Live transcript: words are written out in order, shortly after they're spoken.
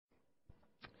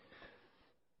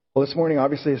Well, this morning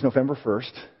obviously is November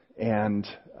 1st, and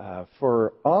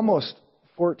for almost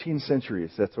 14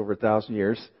 centuries, that's over 1,000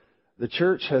 years, the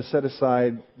church has set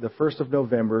aside the 1st of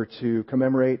November to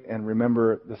commemorate and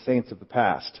remember the saints of the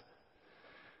past.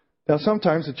 Now,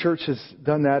 sometimes the church has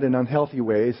done that in unhealthy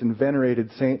ways and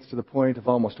venerated saints to the point of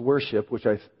almost worship, which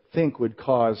I think would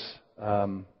cause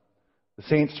the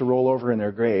saints to roll over in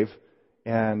their grave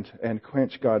and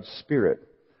quench God's Spirit.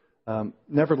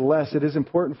 Nevertheless, it is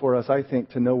important for us, I think,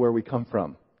 to know where we come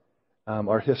from,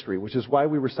 our history, which is why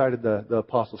we recited the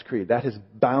Apostles' Creed. That has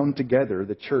bound together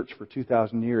the church for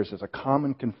 2,000 years as a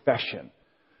common confession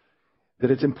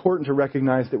that it's important to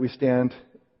recognize that we stand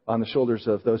on the shoulders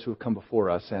of those who have come before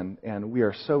us, and we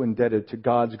are so indebted to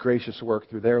God's gracious work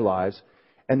through their lives,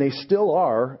 and they still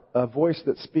are a voice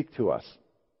that speak to us.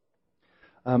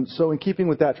 So in keeping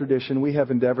with that tradition, we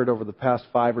have endeavored over the past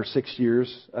 5 or 6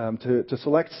 years to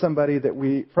select somebody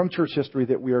from church history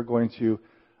that we are going to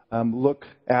look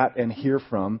at and hear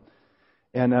from.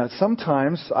 And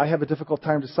sometimes I have a difficult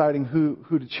time deciding who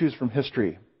to choose from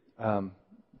history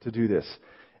to do this.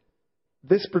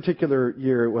 This particular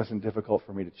year, it wasn't difficult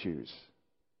for me to choose.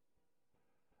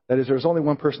 That is, there was only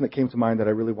one person that came to mind that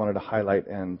I really wanted to highlight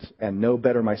and know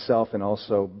better myself and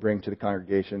also bring to the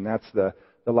congregation. That's the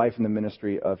life and the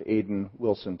ministry of Aidan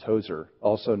Wilson Tozer,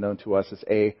 also known to us as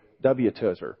A.W.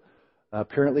 Tozer.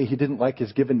 Apparently, he didn't like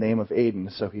his given name of Aidan,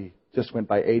 so he just went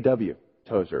by A.W.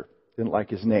 Tozer. Didn't like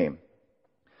his name.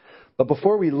 But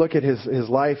before we look at his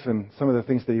life and some of the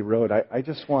things that he wrote, I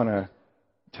just want to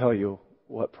tell you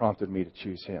what prompted me to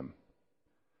choose him.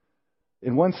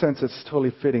 In one sense, it's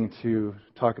totally fitting to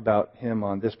talk about him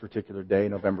on this particular day,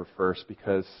 November 1st,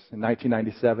 because in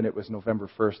 1997, it was November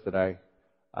 1st that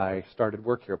I started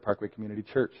work here at Parkway Community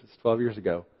Church. It's 12 years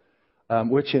ago,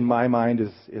 which in my mind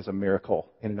is a miracle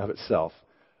in and of itself.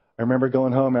 I remember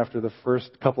going home after the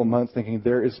first couple of months thinking,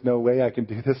 there is no way I can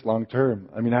do this long term.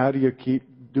 I mean, how do you keep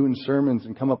doing sermons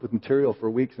and come up with material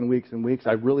for weeks and weeks and weeks?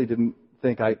 I really didn't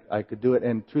think I could do it,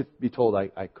 and truth be told,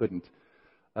 I couldn't.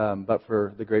 But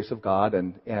for the grace of God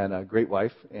and a great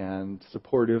wife and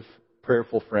supportive,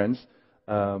 prayerful friends,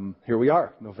 here we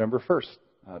are, November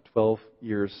 1st, 12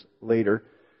 years later.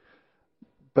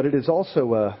 But it is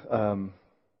also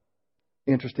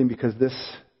interesting because this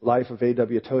life of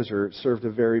A.W. Tozer served a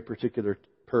very particular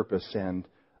purpose and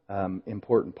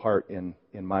important part in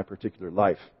my particular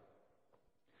life.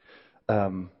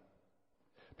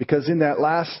 Because in that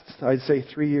last, I'd say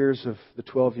 3 years of the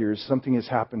 12 years, something has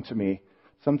happened to me,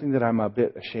 something that I'm a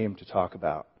bit ashamed to talk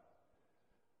about.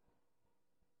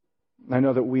 I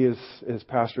know that we as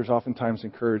pastors oftentimes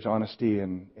encourage honesty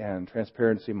and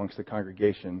transparency amongst the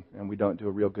congregation, and we don't do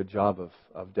a real good job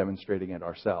of demonstrating it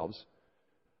ourselves.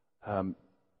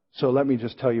 So let me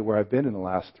just tell you where I've been in the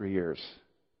last 3 years.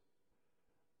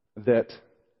 That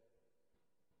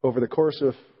over the course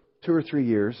of 2 or 3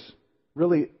 years,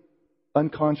 really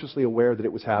unconsciously aware that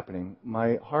it was happening,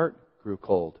 my heart grew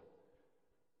cold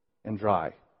and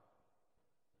dry.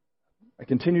 I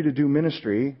continued to do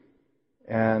ministry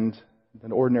and the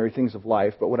ordinary things of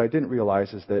life, but what I didn't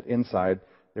realize is that inside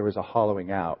there was a hollowing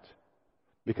out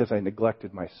because I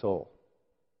neglected my soul.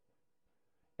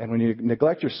 And when you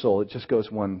neglect your soul, it just goes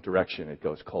one direction. It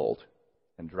goes cold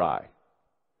and dry.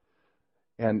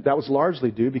 And that was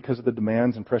largely due because of the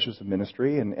demands and pressures of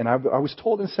ministry. And I was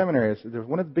told in seminary that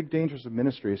one of the big dangers of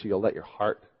ministry is you'll let your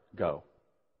heart go,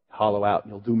 hollow out.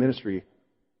 You'll do ministry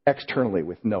externally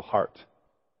with no heart.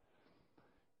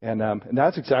 And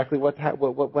that's exactly what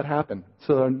happened.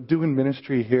 So I'm doing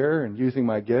ministry here and using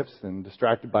my gifts and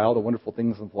distracted by all the wonderful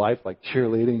things of life like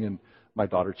cheerleading, and my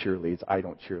daughter cheerleads. I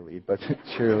don't cheerlead, but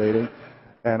cheerleading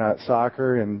and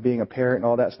soccer and being a parent and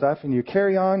all that stuff. And you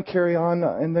carry on,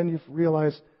 and then you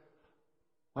realize,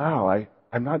 wow,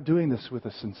 I'm not doing this with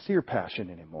a sincere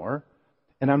passion anymore.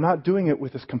 And I'm not doing it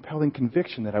with this compelling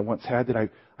conviction that I once had, that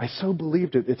I so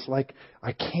believed it. It's like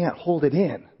I can't hold it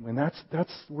in. And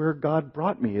that's where God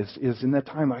brought me, is in that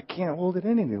time I can't hold it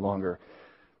in any longer.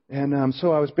 And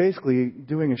so I was basically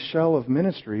doing a shell of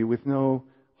ministry with no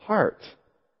heart.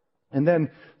 And then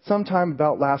sometime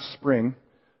about last spring,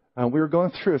 we were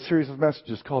going through a series of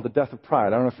messages called The Death of Pride. I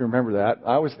don't know if you remember that.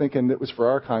 I was thinking it was for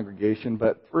our congregation,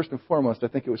 but first and foremost, I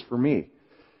think it was for me.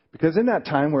 Because in that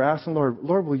time, we're asking the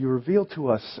Lord, will you reveal to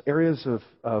us areas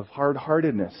of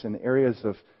hard-heartedness and areas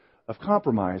of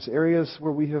compromise, areas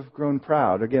where we have grown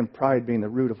proud. Again, pride being the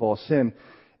root of all sin.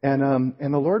 And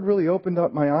the Lord really opened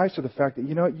up my eyes to the fact that,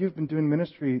 you've been doing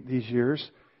ministry these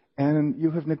years, and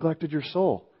you have neglected your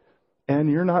soul. And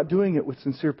you're not doing it with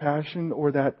sincere passion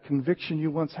or that conviction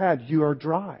you once had. You are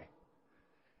dry.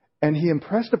 And He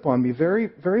impressed upon me very,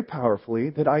 very powerfully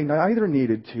that I either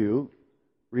needed to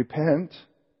repent,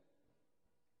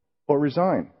 or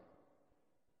resign.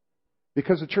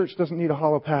 Because the church doesn't need a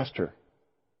hollow pastor.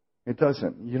 It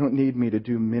doesn't. You don't need me to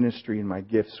do ministry in my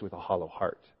gifts with a hollow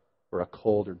heart or a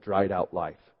cold or dried out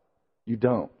life. You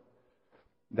don't.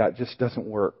 That just doesn't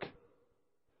work.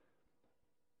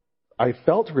 I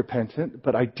felt repentant,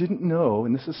 but I didn't know,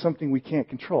 and this is something we can't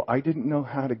control, I didn't know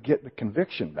how to get the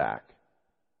conviction back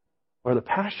or the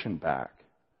passion back.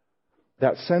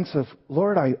 That sense of,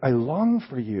 Lord, I long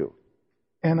for you,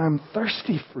 and I'm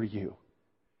thirsty for you,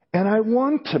 and I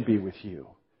want to be with you,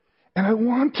 and I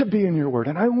want to be in your word,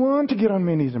 and I want to get on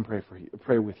my knees and pray for you,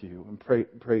 pray with you, and pray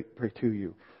to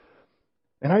you.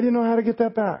 And I didn't know how to get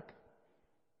that back.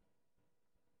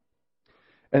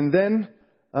 And then,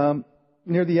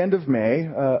 near the end of May,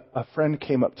 a friend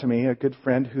came up to me, a good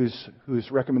friend whose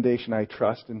recommendation I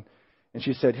trust, and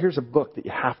she said, here's a book that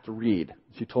you have to read.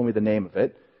 She told me the name of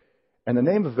it. And the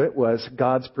name of it was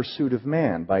God's Pursuit of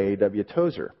Man by A.W.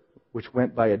 Tozer, which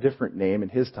went by a different name in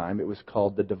his time. It was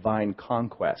called The Divine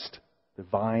Conquest.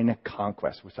 Divine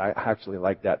Conquest, which I actually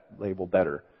like that label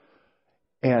better.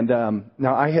 And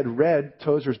now I had read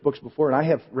Tozer's books before, and I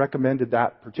have recommended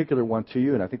that particular one to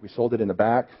you, and I think we sold it in the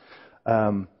back.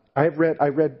 I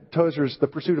read Tozer's The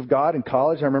Pursuit of God in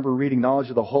college. I remember reading Knowledge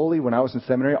of the Holy when I was in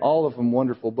seminary. All of them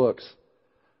wonderful books.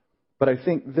 But I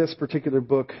think this particular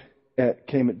book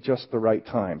came at just the right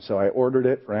time. So I ordered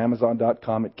it for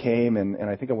Amazon.com. It came, and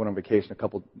I think I went on vacation a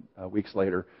couple weeks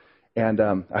later. And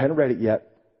I hadn't read it yet.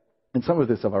 And some of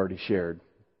this I've already shared.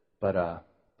 But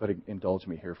indulge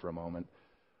me here for a moment.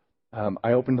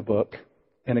 I opened the book.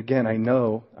 And again, I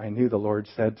knew the Lord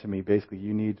said to me, basically,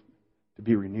 you need to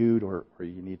be renewed or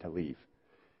you need to leave.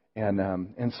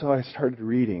 And so I started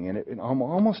reading, and in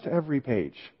almost every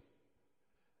page,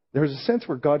 there was a sense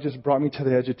where God just brought me to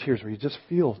the edge of tears, where you just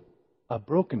feel a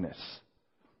brokenness.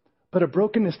 But a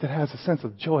brokenness that has a sense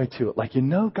of joy to it. Like,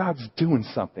 God's doing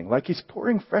something. Like He's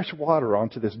pouring fresh water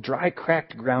onto this dry,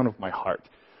 cracked ground of my heart.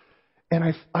 And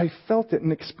I felt it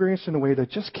and experienced it in a way that I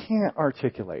just can't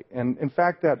articulate. And in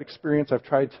fact, that experience I've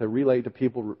tried to relay to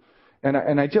people, and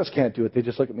I just can't do it. They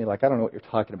just look at me like, I don't know what you're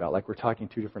talking about, like we're talking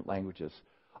two different languages.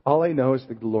 All I know is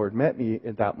that the Lord met me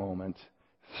at that moment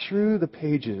through the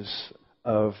pages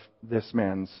of this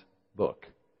man's book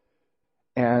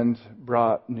and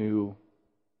brought new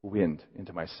wind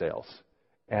into my sails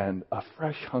and a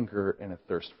fresh hunger and a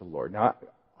thirst for the Lord. Now,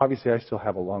 obviously, I still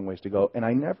have a long ways to go, and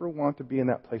I never want to be in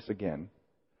that place again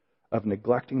of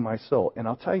neglecting my soul. And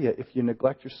I'll tell you, if you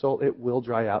neglect your soul, it will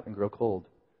dry out and grow cold.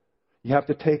 You have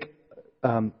to take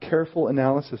careful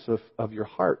analysis of your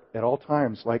heart at all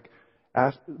times, like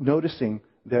noticing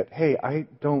that, hey, I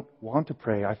don't want to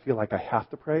pray. I feel like I have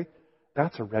to pray.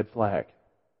 That's a red flag.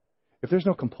 If there's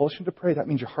no compulsion to pray, that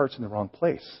means your heart's in the wrong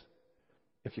place.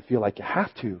 If you feel like you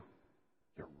have to,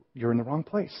 you're in the wrong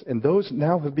place. And those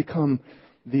now have become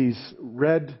these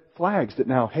red flags that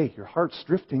now, hey, your heart's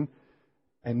drifting,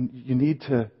 and you need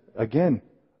to, again,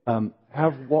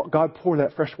 have God pour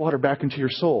that fresh water back into your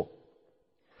soul.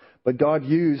 But God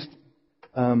used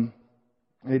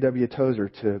A.W. Tozer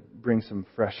to bring some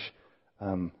fresh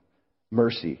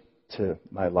mercy to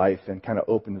my life and kind of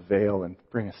open the veil and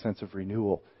bring a sense of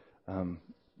renewal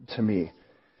to me.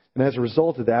 And as a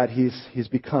result of that, he's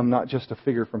become not just a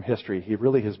figure from history. He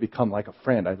really has become like a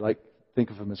friend. I'd like to think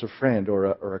of him as a friend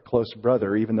or a close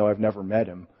brother, even though I've never met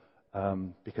him,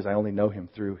 because I only know him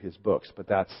through his books. But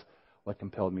that's what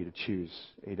compelled me to choose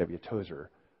A.W. Tozer,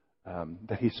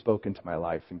 that he spoke into my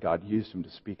life, and God used him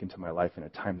to speak into my life in a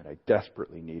time that I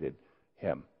desperately needed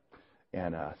him,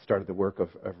 and started the work of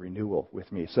renewal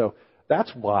with me. So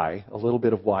that's why, a little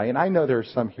bit of why. And I know there are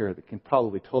some here that can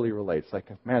probably totally relate. It's like,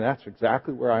 man, that's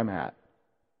exactly where I'm at.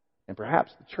 And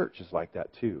perhaps the church is like that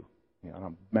too, on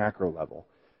a macro level.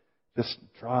 Just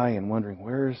dry and wondering,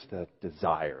 where's the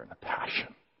desire and the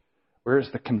passion?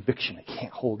 Where's the conviction I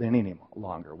can't hold in any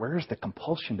longer? Where's the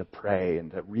compulsion to pray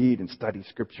and to read and study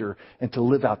Scripture and to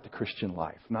live out the Christian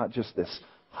life, not just this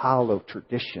hollow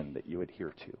tradition that you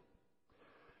adhere to?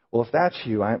 Well, if that's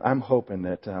you, I'm hoping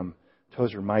that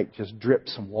Tozer might just drip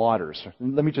some waters.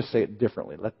 Let me just say it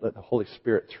differently. Let the Holy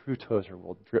Spirit, through Tozer,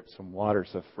 will drip some waters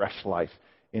of fresh life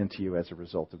into you as a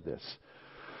result of this.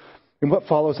 In what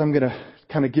follows, I'm going to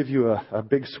kind of give you a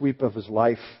big sweep of his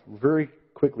life very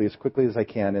quickly as I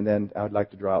can, and then I would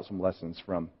like to draw out some lessons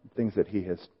from things that he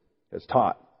has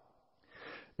taught.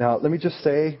 Now, let me just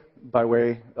say, by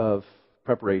way of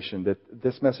preparation, that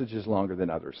this message is longer than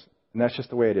others. And that's just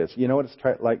the way it is. You know what it's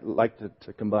like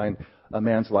to combine a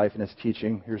man's life and his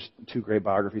teaching? Here's two great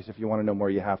biographies. If you want to know more,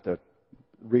 you have to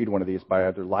read one of these by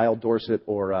either Lyle Dorsett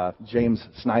or James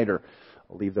Snyder.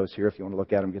 I'll leave those here if you want to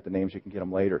look at them, get the names, you can get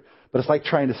them later. But it's like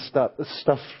trying to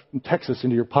stuff Texas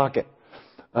into your pocket.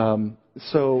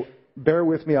 So bear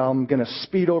with me. I'm going to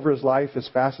speed over his life as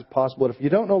fast as possible. But if you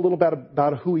don't know a little bit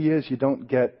about who he is, you don't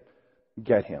get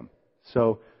him.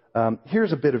 So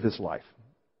here's a bit of his life.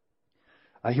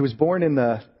 He was born in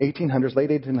the 1800s,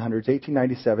 late 1800s,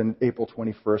 1897, April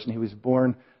 21st, and he was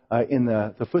born in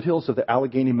the foothills of the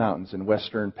Allegheny Mountains in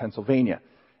western Pennsylvania.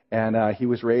 And he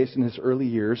was raised in his early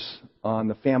years on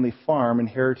the family farm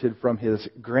inherited from his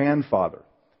grandfather.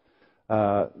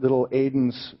 Little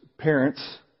Aiden's parents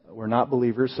were not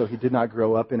believers, so he did not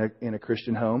grow up in a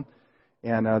Christian home.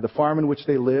 And the farm in which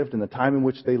they lived and the time in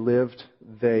which they lived,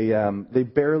 they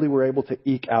barely were able to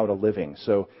eke out a living.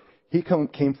 So he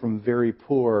came from very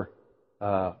poor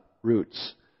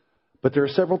roots. But there are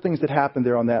several things that happened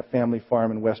there on that family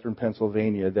farm in western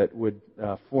Pennsylvania that would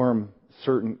form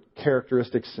certain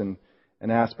characteristics and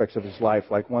aspects of his life.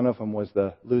 Like one of them was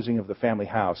the losing of the family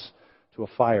house to a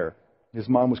fire. His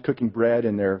mom was cooking bread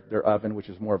in their oven, which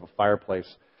is more of a fireplace.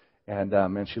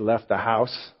 And she left the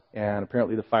house, and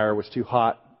apparently the fire was too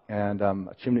hot, and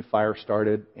a chimney fire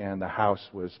started, and the house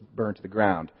was burned to the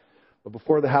ground. But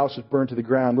before the house was burned to the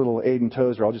ground, little Aiden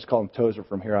Tozer, I'll just call him Tozer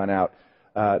from here on out,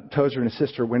 Tozer and his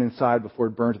sister went inside before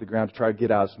it burned to the ground to try to get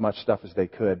out as much stuff as they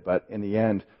could. But in the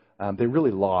end, they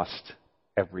really lost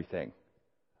everything.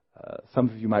 Some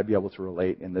of you might be able to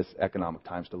relate in this economic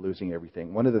times to losing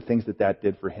everything. One of the things that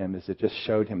did for him is it just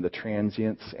showed him the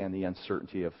transience and the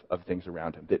uncertainty of things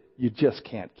around him, that you just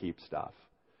can't keep stuff.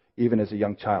 Even as a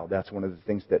young child, that's one of the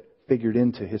things that figured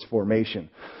into his formation.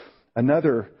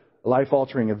 Another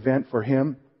life-altering event for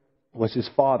him was his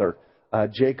father,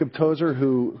 Jacob Tozer,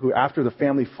 who after the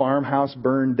family farmhouse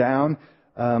burned down,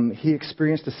 he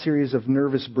experienced a series of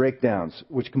nervous breakdowns,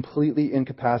 which completely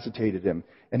incapacitated him.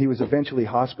 And he was eventually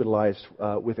hospitalized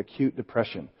with acute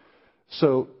depression.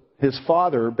 So his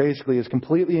father basically is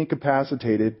completely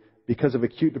incapacitated because of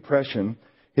acute depression.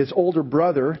 His older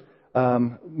brother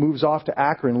moves off to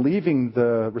Akron, leaving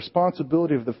the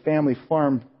responsibility of the family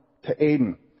farm to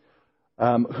Aiden,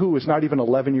 who was not even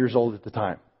 11 years old at the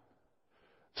time.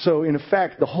 So in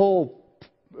effect, the whole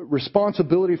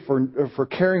responsibility for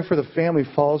caring for the family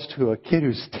falls to a kid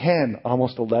who's 10,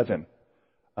 almost 11,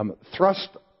 thrust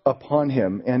upon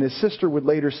him. And his sister would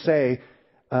later say,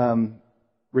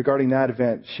 regarding that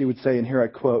event, she would say, and here I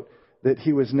quote, that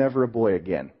he was never a boy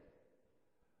again.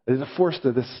 It is a force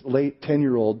to this late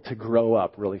 10-year-old to grow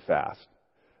up really fast.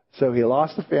 So he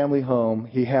lost the family home.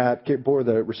 He bore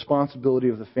the responsibility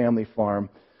of the family farm.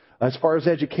 As far as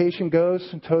education goes,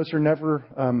 Tozer never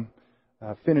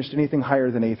finished anything higher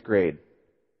than 8th grade.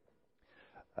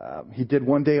 He did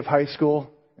one day of high school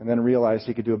and then realized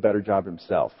he could do a better job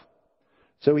himself.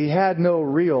 So he had no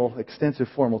real extensive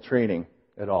formal training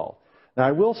at all. Now,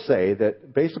 I will say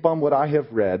that based upon what I have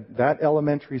read, that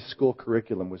elementary school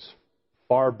curriculum was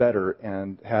far better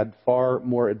and had far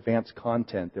more advanced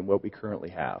content than what we currently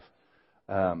have.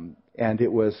 And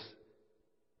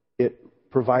it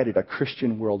provided a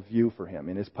Christian worldview for him.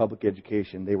 In his public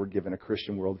education, they were given a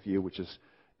Christian worldview, which is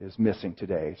missing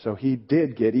today. So he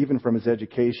did get, even from his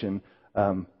education,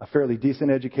 a fairly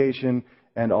decent education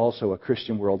and also a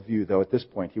Christian worldview, though at this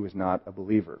point he was not a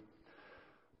believer.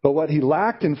 But what he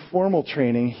lacked in formal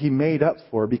training, he made up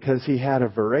for because he had a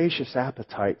voracious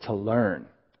appetite to learn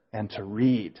and to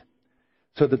read,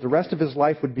 so that the rest of his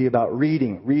life would be about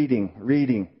reading,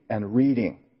 and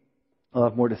reading. I'll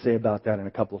have more to say about that in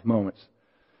a couple of moments.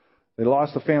 They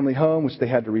lost the family home, which they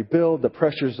had to rebuild. The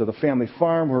pressures of the family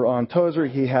farm were on Tozer.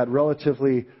 He had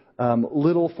relatively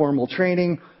little formal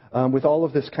training. With all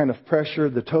of this kind of pressure,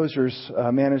 the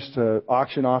Tozers managed to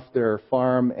auction off their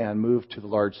farm and move to the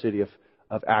large city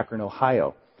of Akron,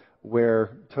 Ohio,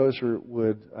 where Tozer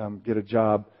would get a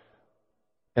job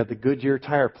at the Goodyear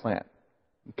tire plant,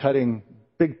 cutting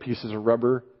big pieces of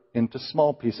rubber into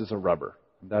small pieces of rubber.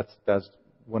 That's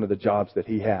one of the jobs that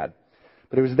he had.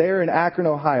 But it was there in Akron,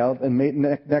 Ohio, the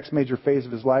next major phase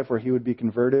of his life, where he would be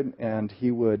converted and he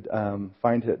would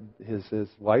find his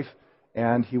wife,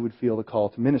 and he would feel the call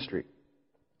to ministry.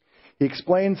 He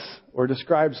explains or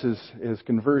describes his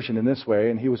conversion in this way,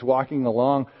 and he was walking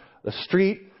along the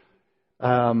street,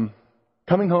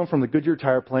 coming home from the Goodyear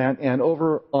tire plant, and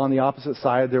over on the opposite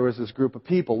side there was this group of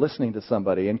people listening to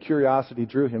somebody, and curiosity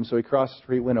drew him, so he crossed the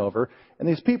street, went over, and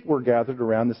these people were gathered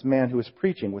around this man who was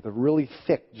preaching with a really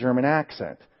thick German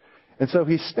accent. And so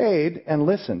he stayed and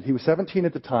listened. He was 17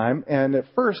 at the time, and at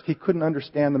first he couldn't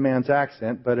understand the man's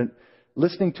accent, but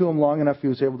listening to him long enough, he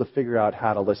was able to figure out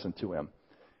how to listen to him.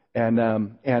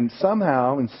 And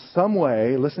somehow, in some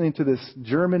way, listening to this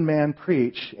German man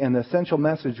preach, and the essential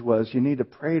message was you need to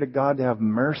pray to God to have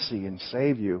mercy and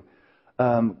save you.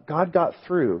 God got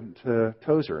through to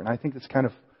Tozer. And I think it's kind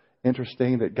of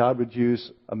interesting that God would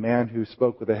use a man who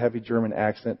spoke with a heavy German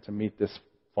accent to meet this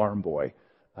farm boy.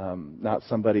 Not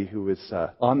somebody who was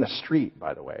on the street,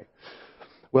 by the way.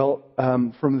 Well,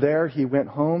 from there, he went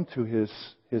home to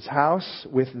his house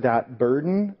with that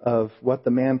burden of what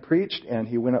the man preached, and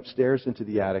he went upstairs into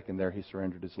the attic, and there he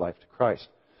surrendered his life to Christ.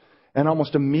 And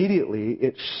almost immediately,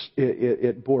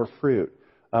 it bore fruit.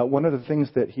 One of the things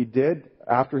that he did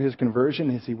after his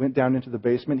conversion is he went down into the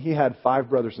basement. He had 5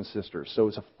 brothers and sisters, so it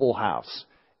was a full house.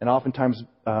 And oftentimes,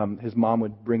 his mom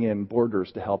would bring in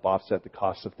boarders to help offset the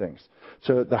costs of things.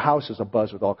 So the house is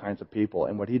abuzz with all kinds of people.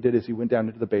 And what he did is he went down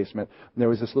into the basement, and there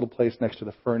was this little place next to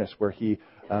the furnace where he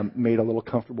made a little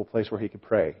comfortable place where he could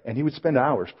pray. And he would spend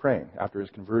hours praying after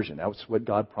his conversion. That was what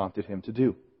God prompted him to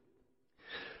do.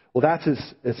 Well, that's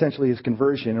essentially his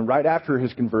conversion. And right after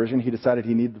his conversion, he decided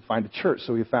he needed to find a church.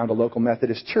 So he found a local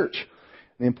Methodist church.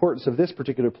 And the importance of this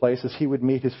particular place is he would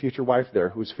meet his future wife there,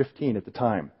 who was 15 at the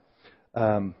time.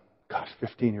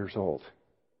 15 years old.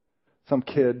 Some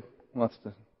kid wants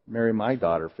to marry my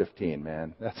daughter, 15,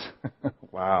 man. That's,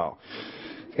 wow.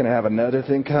 He's going to have another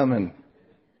thing coming.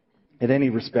 In any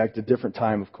respect, a different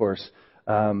time, of course.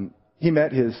 He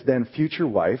met his then future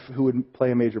wife, who would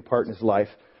play a major part in his life.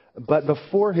 But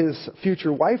before his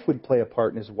future wife would play a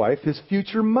part in his life, his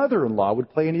future mother-in-law would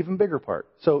play an even bigger part.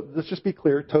 So let's just be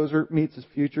clear. Tozer meets his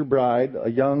future bride, a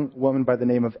young woman by the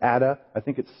name of Ada. I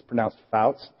think it's pronounced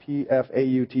Pfautz,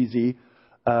 P-F-A-U-T-Z.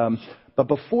 But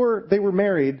before they were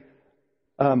married,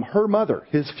 her mother,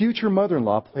 his future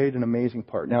mother-in-law, played an amazing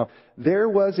part. Now, there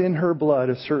was in her blood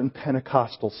a certain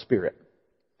Pentecostal spirit.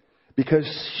 Because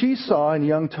she saw in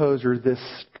young Tozer this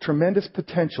tremendous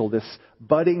potential, this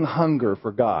budding hunger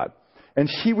for God. And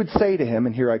she would say to him,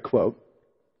 and here I quote,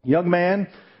 "Young man,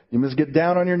 you must get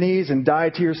down on your knees and die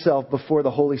to yourself before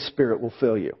the Holy Spirit will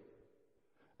fill you."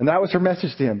 And that was her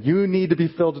message to him. You need to be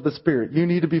filled with the Spirit. You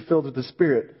need to be filled with the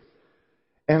Spirit.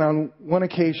 And on one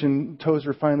occasion,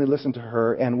 Tozer finally listened to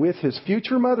her, and with his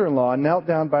future mother-in-law, knelt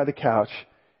down by the couch,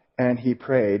 and he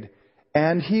prayed.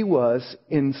 And he was,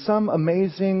 in some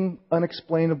amazing,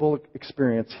 unexplainable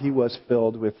experience, he was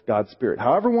filled with God's Spirit.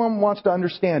 However one wants to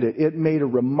understand it, it made a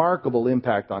remarkable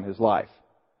impact on his life.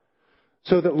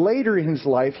 So that later in his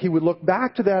life, he would look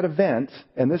back to that event,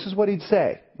 and this is what he'd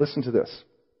say. Listen to this.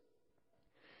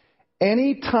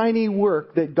 Any tiny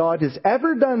work that God has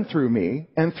ever done through me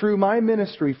and through my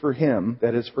ministry for Him,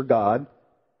 that is for God,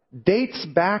 dates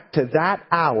back to that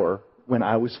hour when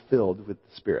I was filled with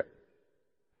the Spirit.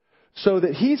 So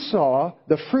that he saw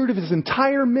the fruit of his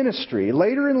entire ministry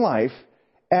later in life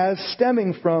as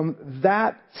stemming from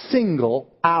that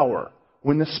single hour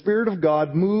when the Spirit of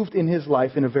God moved in his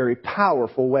life in a very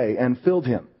powerful way and filled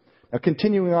him. Now,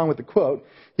 continuing on with the quote,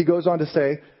 he goes on to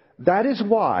say, that is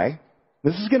why,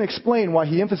 this is going to explain why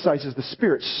he emphasizes the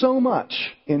Spirit so much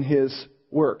in his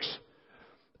works.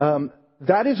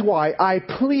 That is why I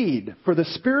plead for the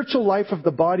spiritual life of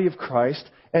the body of Christ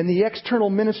and the external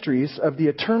ministries of the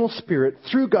eternal Spirit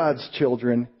through God's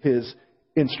children, His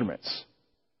instruments.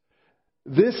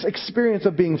 This experience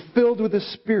of being filled with the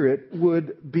Spirit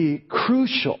would be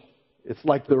crucial. It's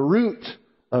like the root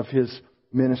of his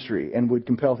ministry and would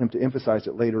compel him to emphasize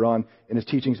it later on in his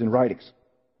teachings and writings.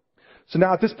 So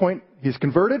now at this point, he's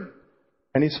converted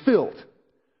and he's filled.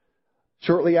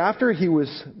 Shortly after, he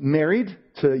was married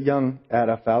to young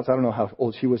Ada Pfautz. I don't know how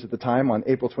old she was at the time, on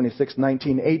April 26,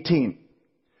 1918.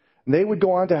 And they would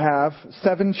go on to have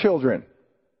 7 children.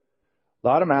 A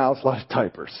lot of mouths, a lot of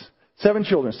diapers. 7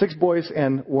 children, 6 boys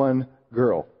and 1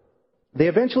 girl. They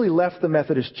eventually left the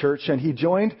Methodist Church, and he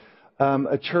joined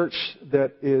a church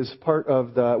that was part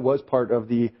of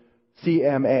the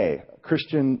CMA,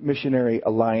 Christian Missionary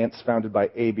Alliance, founded by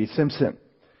A.B. Simpson.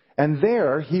 And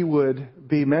there he would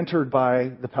be mentored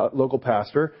by the local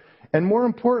pastor. And more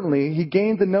importantly, he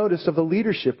gained the notice of the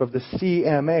leadership of the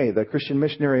CMA, the Christian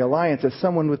Missionary Alliance, as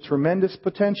someone with tremendous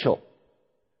potential.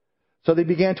 So they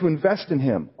began to invest in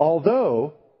him.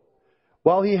 Although,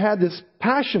 while he had this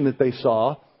passion that they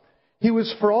saw, he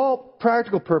was, for all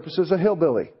practical purposes, a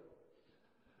hillbilly.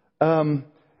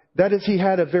 That is, he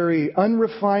had a very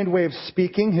unrefined way of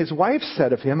speaking. His wife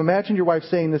said of him, imagine your wife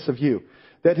saying this of you,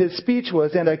 that his speech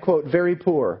was, and I quote, very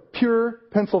poor, pure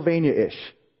Pennsylvania-ish,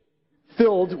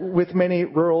 filled with many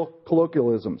rural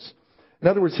colloquialisms. In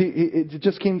other words, it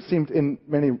just seemed in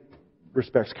many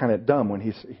respects kind of dumb when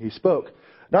he spoke.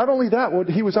 Not only that,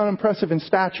 he was unimpressive in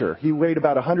stature. He weighed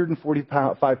about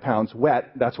 145 pounds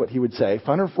wet. That's what he would say.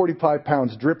 145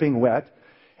 pounds dripping wet.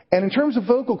 And in terms of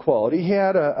vocal quality, he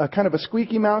had a kind of a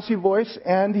squeaky, mousy voice,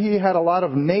 and he had a lot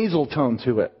of nasal tone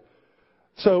to it.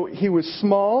 So he was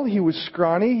small, he was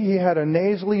scrawny, he had a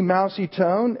nasally, mousy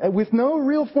tone, with no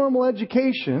real formal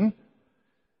education.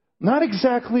 Not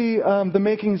exactly the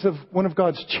makings of one of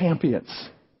God's champions.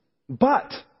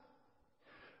 But,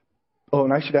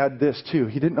 and I should add this too,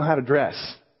 he didn't know how to dress.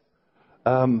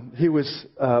 He was,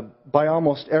 by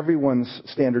almost everyone's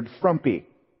standard, frumpy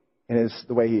in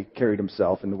the way he carried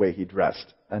himself and the way he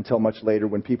dressed, until much later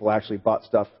when people actually bought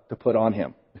stuff to put on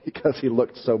him because he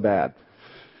looked so bad.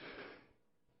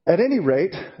 At any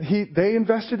rate, they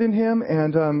invested in him,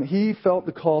 and he felt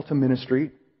the call to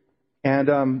ministry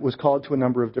and was called to a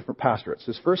number of different pastorates.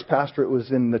 His first pastorate was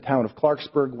in the town of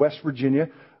Clarksburg, West Virginia,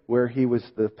 where he was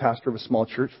the pastor of a small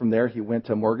church. From there, he went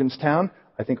to Morgantown,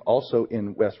 I think also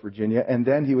in West Virginia, and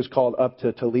then he was called up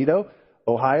to Toledo,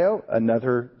 Ohio,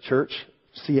 another church,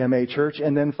 CMA church,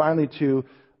 and then finally to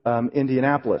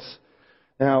Indianapolis.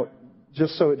 Now,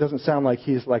 just so it doesn't sound like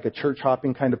he's like a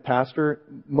church-hopping kind of pastor,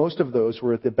 most of those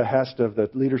were at the behest of the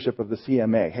leadership of the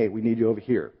CMA. Hey, we need you over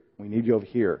here. We need you over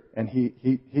here. And he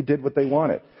did what they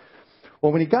wanted.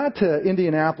 Well, when he got to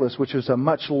Indianapolis, which was a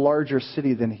much larger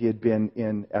city than he had been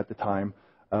in at the time,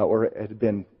 or it had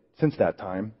been since that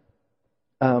time,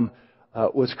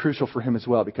 was crucial for him as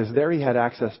well, because there he had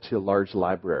access to a large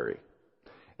library.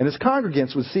 And his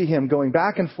congregants would see him going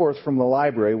back and forth from the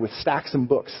library with stacks of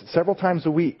books several times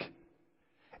a week.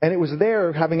 And it was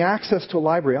there, having access to a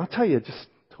library. I'll tell you, just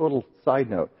total side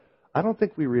note, I don't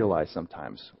think we realize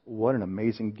sometimes what an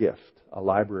amazing gift a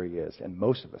library is, and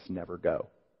most of us never go.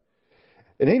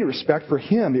 In any respect, for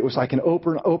him, it was like an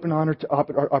open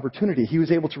opportunity. He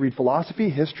was able to read philosophy,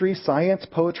 history, science,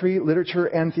 poetry, literature,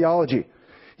 and theology.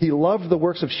 He loved the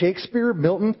works of Shakespeare,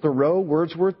 Milton, Thoreau,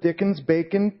 Wordsworth, Dickens,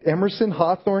 Bacon, Emerson,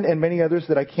 Hawthorne, and many others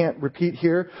that I can't repeat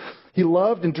here. He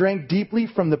loved and drank deeply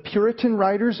from the Puritan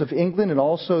writers of England and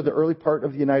also the early part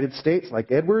of the United States,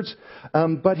 like Edwards.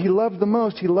 But he loved the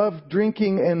most, he loved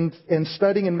drinking and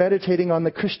studying and meditating on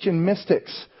the Christian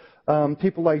mystics.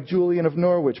 People like Julian of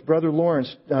Norwich, Brother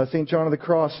Lawrence, St. John of the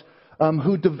Cross,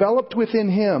 who developed within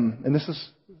him, and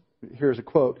here's a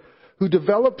quote, who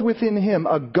developed within him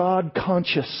a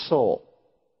God-conscious soul.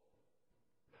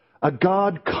 A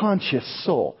God-conscious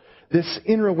soul. This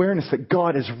inner awareness that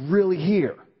God is really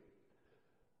here.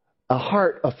 A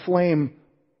heart aflame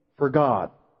for God.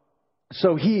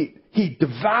 So he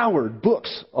devoured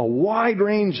books, a wide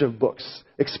range of books,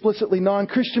 explicitly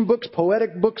non-Christian books,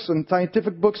 poetic books, and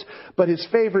scientific books. But his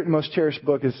favorite and most cherished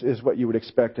book is what you would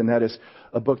expect, and that is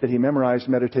a book that he memorized,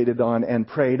 meditated on, and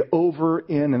prayed over,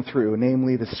 in, and through,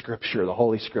 namely the Scripture, the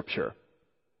Holy Scripture.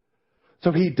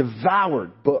 So he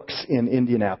devoured books in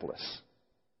Indianapolis.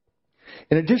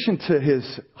 In addition to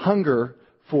his hunger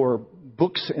for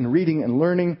books and reading and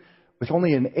learning, with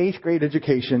only an 8th grade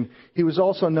education, he was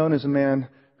also known as a man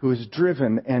who was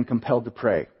driven and compelled to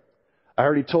pray. I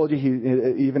already told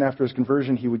you, even after his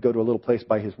conversion, he would go to a little place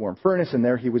by his warm furnace, and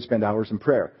there he would spend hours in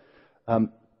prayer.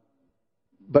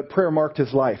 But prayer marked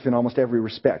his life in almost every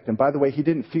respect. And by the way, he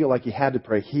didn't feel like he had to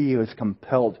pray. He was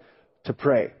compelled to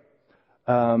pray.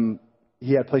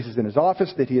 He had places in his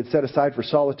office that he had set aside for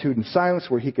solitude and silence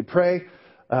where he could pray.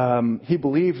 He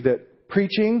believed that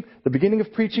preaching, the beginning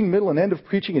of preaching, middle and end of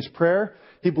preaching is prayer.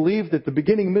 He believed that the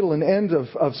beginning, middle, and end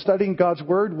of studying God's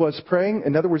Word was praying.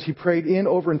 In other words, he prayed in,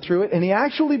 over, and through it. And he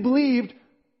actually believed,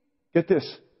 get this,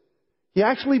 he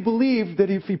actually believed that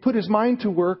if he put his mind to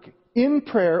work in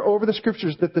prayer over the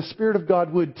Scriptures, that the Spirit of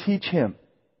God would teach him.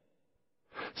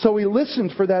 So he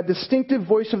listened for that distinctive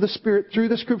voice of the Spirit through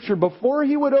the Scripture before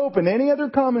he would open any other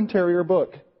commentary or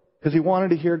book, because he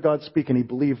wanted to hear God speak, and he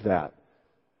believed that.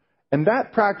 And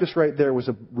that practice right there was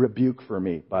a rebuke for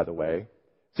me, by the way.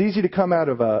 It's easy to come out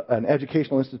of an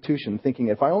educational institution thinking,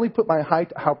 if I only put my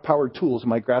high-powered tools in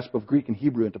my grasp of Greek and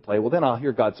Hebrew into play, well, then I'll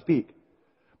hear God speak.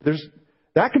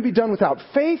 That can be done without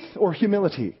faith or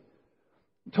humility.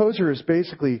 Tozer has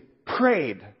basically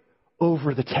prayed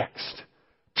over the text,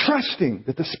 trusting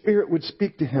that the Spirit would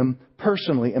speak to him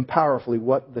personally and powerfully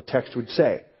what the text would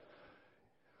say.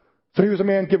 So he was a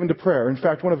man given to prayer. In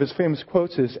fact, one of his famous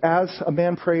quotes is, "As a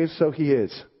man prays, so he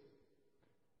is."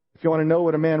 If you want to know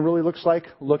what a man really looks like,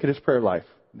 look at his prayer life.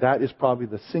 That is probably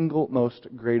the single most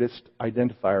greatest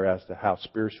identifier as to how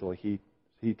spiritual he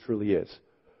truly is.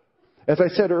 As I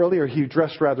said earlier, he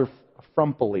dressed rather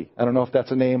frumpily. I don't know if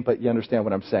that's a name, but you understand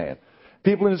what I'm saying.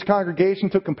 People in his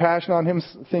congregation took compassion on him,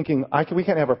 thinking, we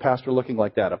can't have our pastor looking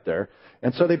like that up there.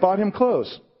 And so they bought him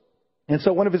clothes. And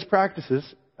so one of his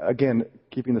practices, again,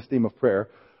 keeping this theme of prayer,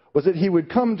 was that he would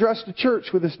come dressed to church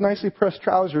with his nicely pressed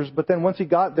trousers, but then once he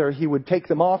got there, he would take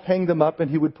them off, hang them up,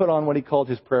 and he would put on what he called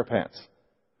his prayer pants.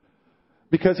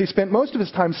 Because he spent most of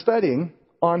his time studying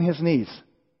on his knees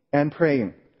and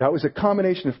praying. That was a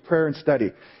combination of prayer and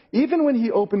study. Even when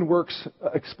he opened works,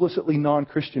 explicitly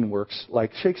non-Christian works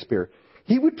like Shakespeare,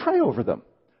 he would pray over them,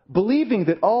 believing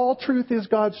that all truth is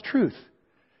God's truth.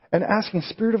 And asking,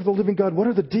 Spirit of the living God, what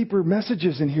are the deeper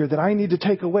messages in here that I need to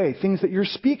take away? Things that you're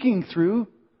speaking through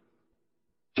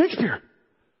Shakespeare.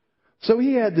 So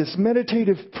he had this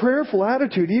meditative, prayerful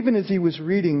attitude, even as he was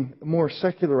reading more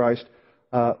secularized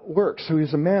works. So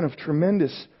he's a man of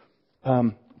tremendous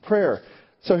prayer.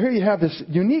 So here you have this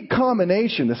unique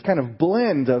combination, this kind of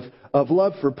blend of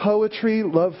love for poetry,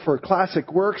 love for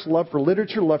classic works, love for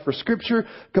literature, love for Scripture,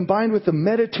 combined with a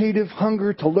meditative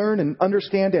hunger to learn and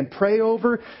understand and pray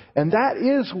over. And that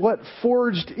is what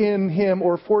forged in him,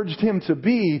 or forged him to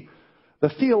be, the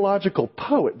theological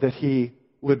poet that he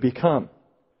would become.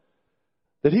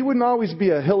 That he wouldn't always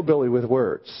be a hillbilly with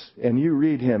words. And you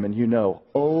read him and you know,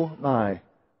 oh my,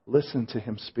 listen to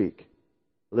him speak.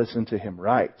 Listen to him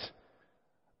write.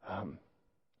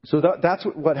 So that's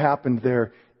what happened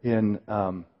there in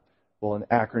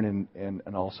Akron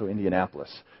and also Indianapolis.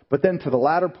 But then to the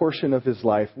latter portion of his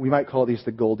life, we might call these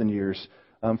the golden years.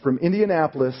 From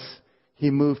Indianapolis,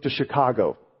 he moved to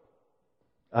Chicago.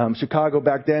 Chicago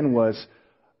back then was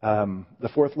the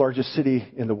fourth largest city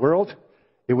in the world.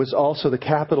 It was also the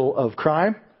capital of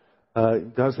crime.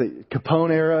 That was the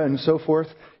Capone era and so forth.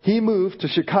 He moved to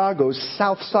Chicago's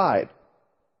South Side.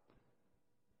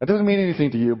 That doesn't mean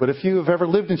anything to you, but if you have ever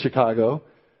lived in Chicago,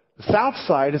 the South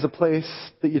Side is a place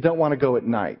that you don't want to go at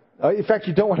night. In fact,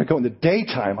 you don't want to go in the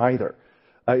daytime either.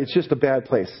 It's just a bad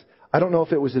place. I don't know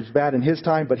if it was as bad in his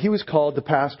time, but he was called to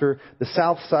pastor the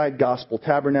South Side Gospel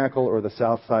Tabernacle, or the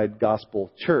South Side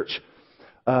Gospel Church.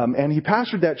 And he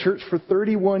pastored that church for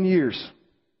 31 years.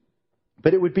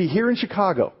 But it would be here in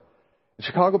Chicago.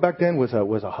 Chicago back then was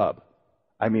a hub.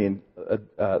 I mean,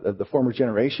 the former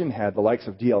generation had the likes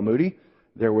of D.L. Moody.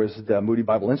 There was the Moody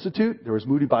Bible Institute. There was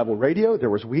Moody Bible Radio. There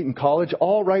was Wheaton College,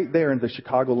 all right there in the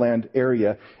Chicagoland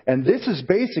area. And this is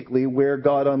basically where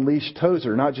God unleashed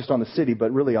Tozer, not just on the city,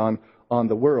 but really on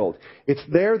the world. It's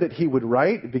there that he would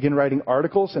begin writing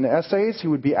articles and essays. He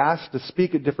would be asked to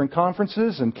speak at different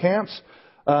conferences and camps.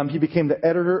 He became the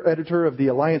editor of the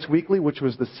Alliance Weekly, which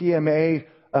was the CMA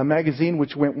magazine,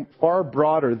 which went far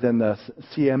broader than the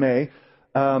CMA.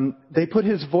 They put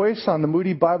his voice on the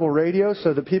Moody Bible Radio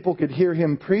so that people could hear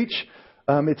him preach.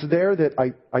 It's there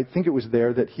that I think it was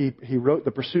there that he wrote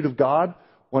The Pursuit of God,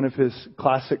 one of his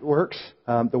classic works,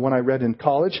 the one I read in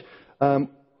college,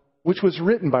 which was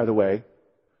written, by the way,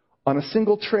 on a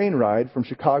single train ride from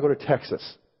Chicago to Texas.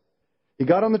 He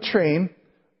got on the train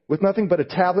with nothing but a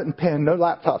tablet and pen, no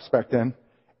laptops back then,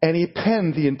 and he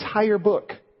penned the entire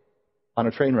book on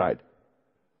a train ride.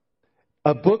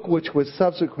 A book which was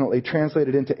subsequently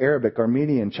translated into Arabic,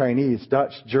 Armenian, Chinese,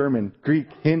 Dutch, German, Greek,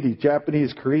 Hindi,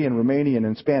 Japanese, Korean, Romanian,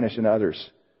 and Spanish, and others.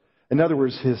 In other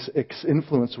words, his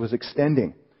influence was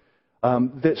extending.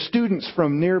 That students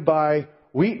from nearby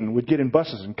Wheaton would get in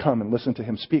buses and come and listen to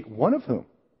him speak, one of whom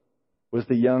was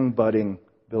the young, budding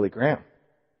Billy Graham,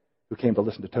 who came to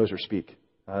listen to Tozer speak.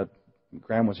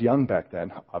 Graham was young back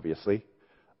then, obviously,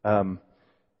 and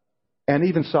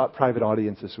even sought private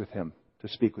audiences with him to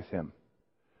speak with him.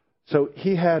 So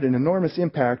he had an enormous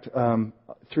impact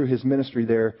through his ministry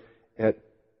there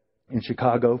in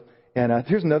Chicago. And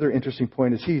here's another interesting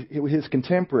point: is his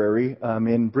contemporary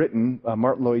in Britain,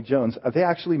 Martin Lloyd-Jones. They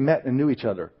actually met and knew each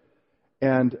other,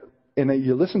 and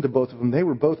you listen to both of them. They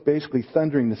were both basically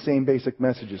thundering the same basic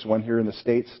messages. One here in the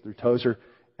States through Tozer,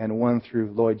 and one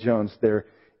through Lloyd-Jones there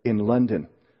in London.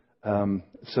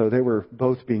 So they were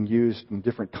both being used in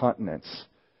different continents.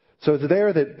 So it's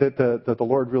there that the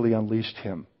Lord really unleashed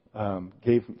him.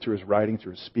 Gave through his writing,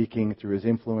 through his speaking, through his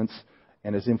influence.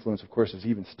 And his influence, of course, is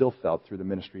even still felt through the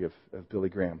ministry of Billy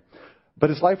Graham. But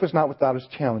his life was not without its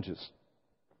challenges.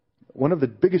 One of the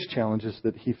biggest challenges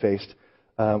that he faced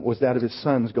was that of his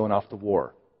sons going off to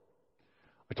war.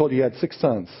 I told you he had 6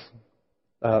 sons.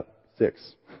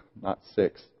 6. Not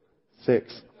 6.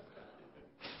 6.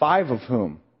 5 of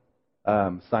whom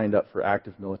signed up for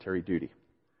active military duty.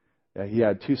 He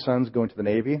had 2 sons going to the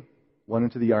Navy, 1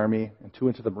 into the Army, and 2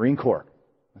 into the Marine Corps.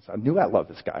 So I knew I loved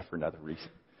this guy for another reason.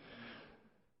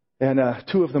 And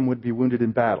 2 of them would be wounded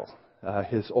in battle.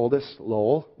 His oldest,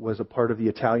 Lowell, was a part of the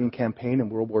Italian campaign in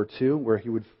World War II, where he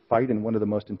would fight in one of the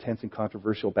most intense and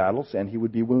controversial battles, and he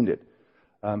would be wounded.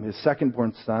 His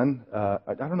second-born son,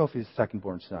 I don't know if he's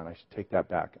second-born son. I should take that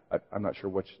back. I'm not sure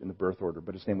which in the birth order,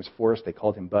 but his name was Forrest. They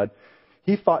called him Bud.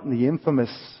 He fought in the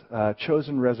infamous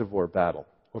Chosin Reservoir battle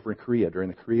over in Korea during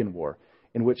the Korean War,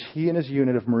 in which he and his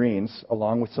unit of Marines,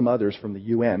 along with some others from the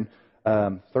UN,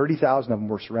 30,000 of them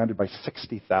were surrounded by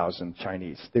 60,000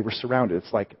 Chinese. They were surrounded.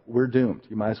 It's like, we're doomed.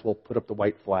 You might as well put up the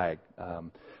white flag.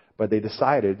 But they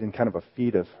decided, in kind of a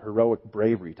feat of heroic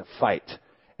bravery, to fight.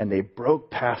 And they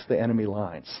broke past the enemy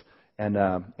lines.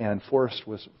 And Forrest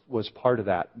was part of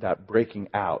that breaking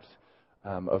out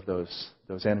of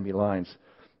those enemy lines.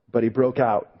 But he broke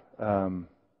out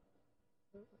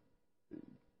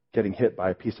getting hit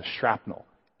by a piece of shrapnel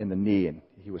in the knee, and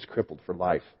he was crippled for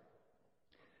life.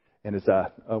 And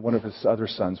one of his other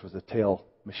sons was a tail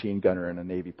machine gunner in a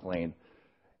Navy plane.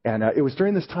 And it was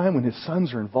during this time when his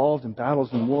sons are involved in battles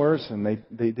and wars, and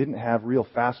they didn't have real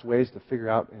fast ways to figure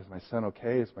out, is my son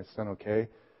okay? Is my son okay?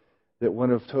 That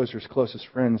one of Tozer's closest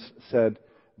friends said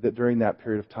that during that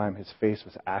period of time, his face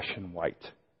was ashen white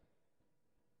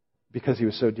because he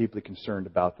was so deeply concerned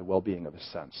about the well-being of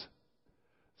his sons.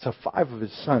 So 5 of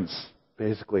his sons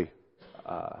basically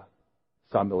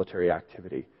saw military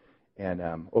activity, and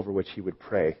over which he would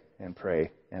pray and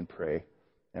pray and pray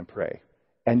and pray.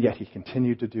 And yet he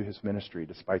continued to do his ministry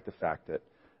despite the fact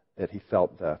that he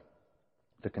felt the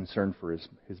concern for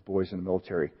his boys in the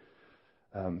military.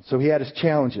 So he had his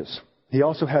challenges. He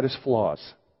also had his flaws.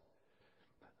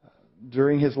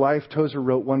 During his life, Tozer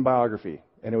wrote one biography,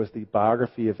 and it was the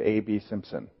biography of A.B.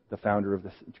 Simpson, the founder of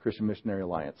the Christian Missionary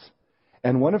Alliance.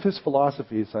 And one of his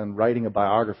philosophies on writing a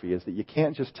biography is that you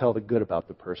can't just tell the good about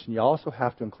the person. You also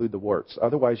have to include the warts.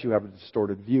 Otherwise, you have a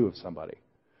distorted view of somebody.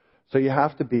 So you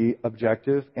have to be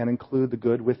objective and include the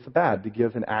good with the bad to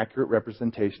give an accurate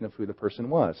representation of who the person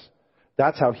was.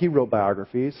 That's how he wrote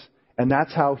biographies, and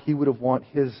that's how he would have wanted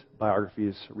his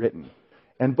biographies written.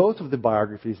 And both of the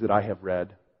biographies that I have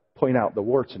read point out the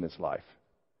warts in his life.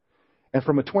 And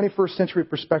from a 21st century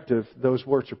perspective, those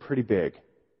warts are pretty big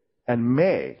and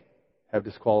may have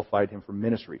disqualified him from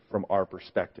ministry from our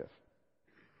perspective.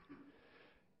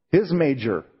 His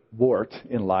major wart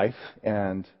in life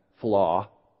and flaw,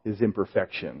 his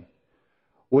imperfection,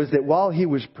 was that while he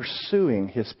was pursuing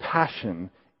his passion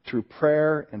through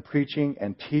prayer and preaching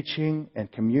and teaching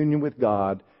and communion with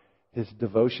God, his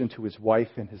devotion to his wife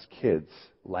and his kids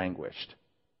languished.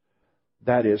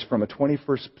 That is, from a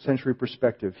 21st century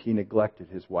perspective, he neglected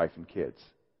his wife and kids.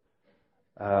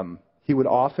 He would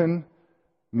often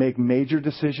make major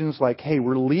decisions like, hey,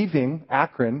 we're leaving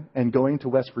Akron and going to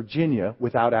West Virginia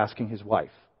without asking his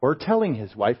wife. Or telling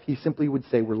his wife, he simply would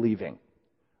say, we're leaving,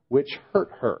 which hurt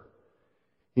her.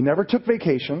 He never took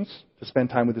vacations to spend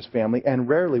time with his family and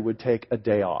rarely would take a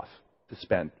day off to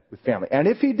spend with family. And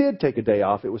if he did take a day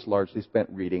off, it was largely spent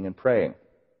reading and praying.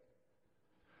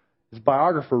 His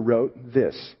biographer wrote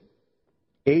this: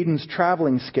 Aiden's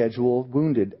traveling schedule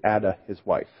wounded Ada, his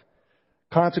wife.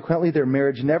 Consequently, their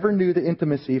marriage never knew the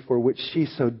intimacy for which she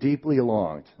so deeply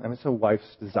longed. I mean, it's a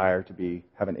wife's desire to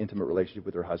have an intimate relationship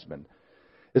with her husband.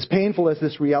 As painful as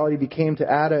this reality became to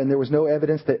Ada, and there was no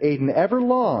evidence that Aiden ever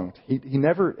longed,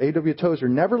 A.W. Tozer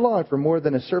never longed for more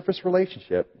than a surface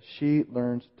relationship, she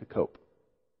learned to cope.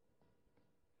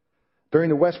 During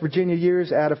the West Virginia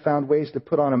years, Ada found ways to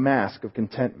put on a mask of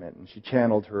contentment, and she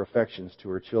channeled her affections to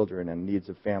her children and needs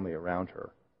of family around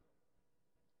her.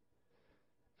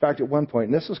 In fact, at one point,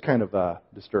 and this was kind of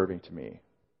disturbing to me,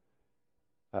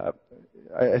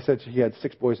 I said he had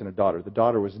 6 boys and a daughter. The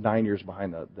daughter was 9 years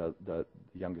behind the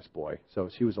youngest boy, so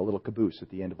she was a little caboose at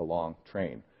the end of a long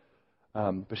train.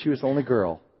 But she was the only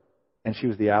girl, and she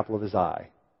was the apple of his eye.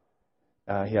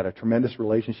 He had a tremendous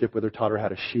relationship with her, taught her how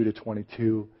to shoot at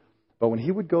 22. But when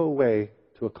he would go away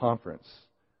to a conference,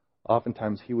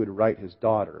 oftentimes he would write his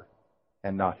daughter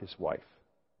and not his wife.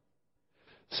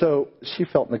 So she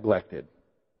felt neglected.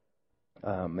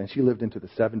 And she lived into the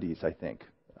 70s, I think.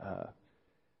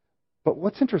 But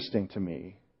what's interesting to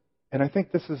me, and I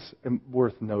think this is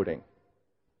worth noting,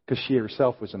 because she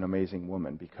herself was an amazing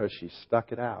woman, because she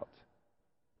stuck it out.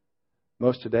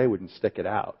 Most today wouldn't stick it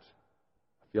out.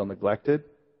 I feel neglected,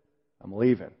 I'm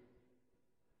leaving.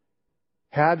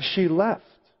 Had she left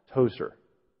Tozer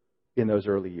in those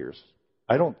early years,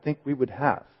 I don't think we would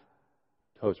have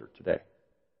Tozer today.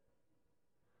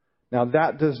 Now,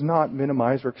 that does not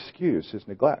minimize or excuse his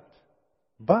neglect.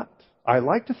 But I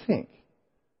like to think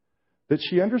that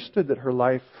she understood that her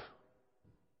life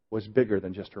was bigger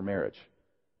than just her marriage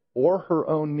or her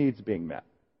own needs being met.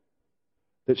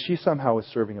 That she somehow was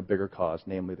serving a bigger cause,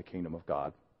 namely the kingdom of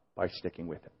God, by sticking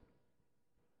with it.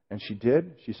 And she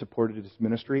did. She supported his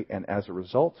ministry, and as a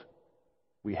result,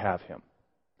 we have him.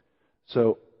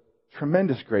 So,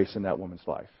 tremendous grace in that woman's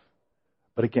life.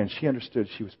 But again, she understood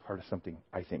she was part of something,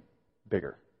 I think,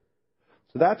 bigger.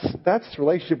 So that's his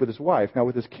relationship with his wife. Now,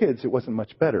 with his kids, it wasn't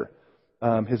much better.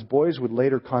 His boys would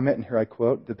later comment, and here I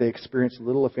quote, that they experienced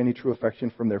little, if any, true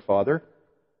affection from their father.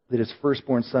 That his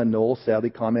firstborn son, Noel, sadly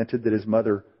commented that his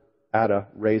mother, Ada,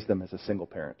 raised them as a single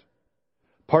parent.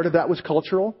 Part of that was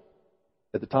cultural.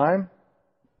 At the time,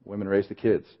 women raised the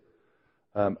kids.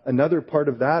 Another part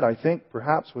of that, I think,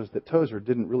 perhaps, was that Tozer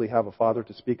didn't really have a father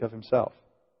to speak of himself.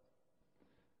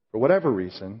 For whatever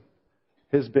reason,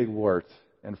 his big wart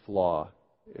and flaw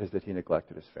is that he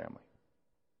neglected his family.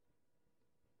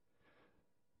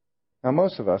 Now,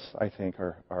 most of us, I think,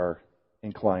 are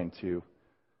inclined to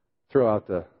throw out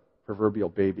the proverbial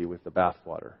baby with the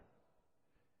bathwater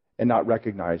and not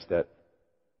recognize that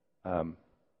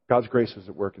God's grace was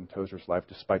at work in Tozer's life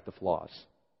despite the flaws.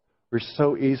 We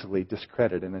so easily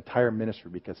discredit an entire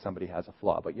ministry because somebody has a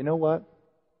flaw. But you know what?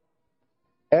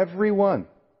 Every one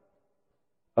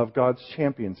of God's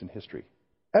champions in history,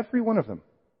 every one of them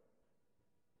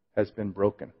has been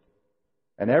broken.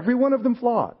 And every one of them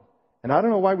flawed. And I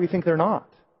don't know why we think they're not.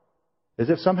 As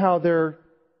if somehow they're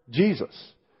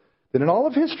Jesus. That in all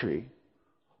of history,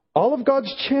 all of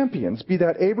God's champions, be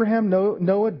that Abraham,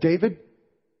 Noah,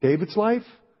 David's life,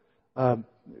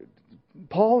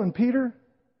 Paul and Peter,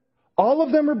 all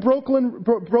of them are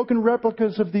broken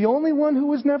replicas of the only one who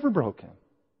was never broken,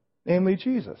 namely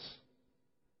Jesus.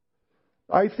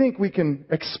 I think we can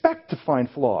expect to find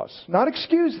flaws. Not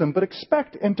excuse them, but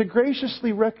expect and to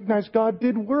graciously recognize God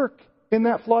did work in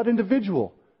that flawed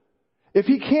individual. If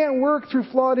He can't work through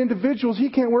flawed individuals, He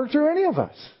can't work through any of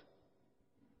us.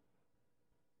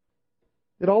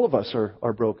 That all of us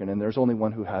are broken, and there's only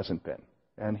one who hasn't been.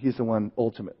 And He's the one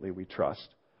ultimately we trust.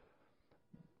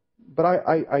 But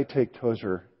I take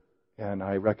Tozer and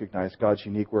I recognize God's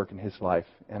unique work in his life.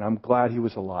 And I'm glad he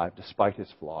was alive despite his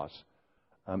flaws.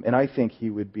 And I think he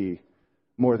would be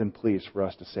more than pleased for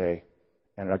us to say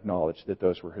and acknowledge that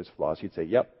those were his flaws. He'd say,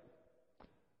 yep,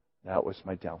 that was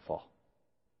my downfall.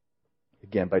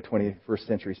 Again, by 21st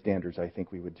century standards, I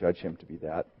think we would judge him to be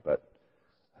that. But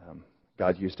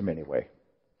God used him anyway.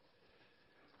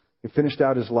 He finished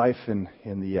out his life in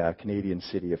the Canadian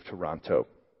city of Toronto.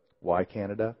 Why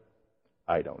Canada?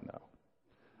 I don't know.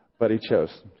 But he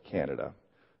chose Canada.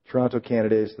 Toronto,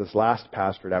 Canada is this last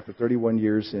pastorate. After 31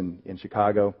 years in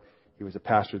Chicago, he was a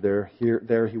pastor there.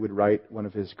 There he would write one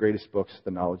of his greatest books,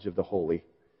 The Knowledge of the Holy.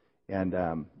 And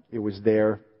it was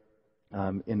there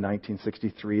in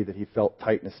 1963 that he felt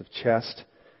tightness of chest.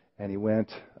 And he went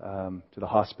to the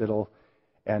hospital.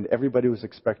 And everybody was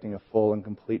expecting a full and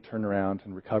complete turnaround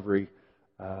and recovery.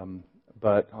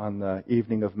 But on the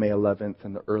evening of May 11th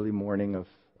and the early morning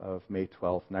of May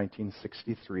 12th,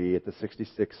 1963, at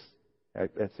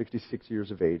 66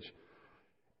 years of age,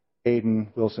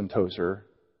 Aidan Wilson Tozer,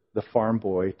 the farm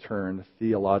boy turned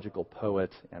theological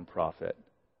poet and prophet,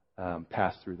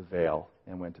 passed through the veil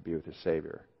and went to be with his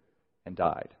Savior and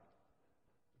died.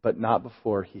 But not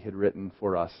before he had written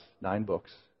for us 9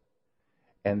 books.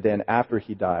 And then after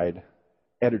he died,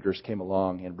 editors came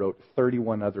along and wrote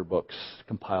 31 other books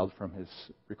compiled from his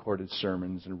recorded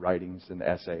sermons and writings and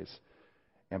essays.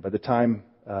 And by the time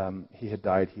he had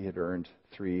died, he had earned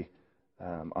 3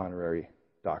 honorary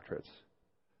doctorates.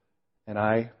 And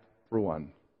I, for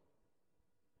one,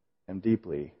 am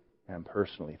deeply and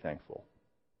personally thankful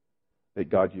that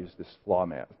God used this flawed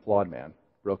man,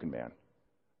 broken man,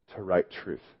 to write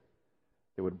truth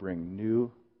that would bring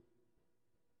new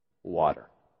water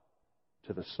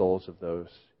to the souls of those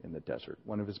in the desert.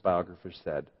 One of his biographers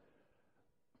said,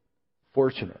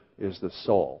 "Fortunate is the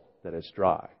soul that is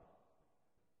dry,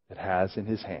 that has in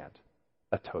his hand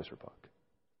a Tozer book."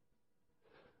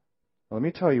 Now, let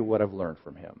me tell you what I've learned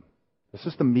from him. This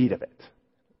is the meat of it.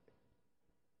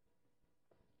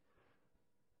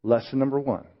 Lesson number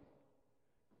 1.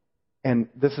 And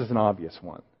this is an obvious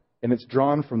one. And it's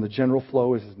drawn from the general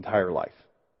flow of his entire life.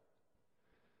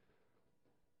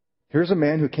 Here's a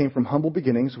man who came from humble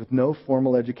beginnings with no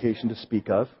formal education to speak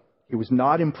of. He was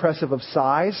not impressive of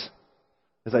size.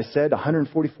 As I said,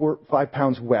 145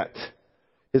 pounds wet.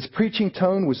 His preaching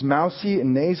tone was mousy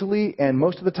and nasally, and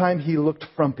most of the time he looked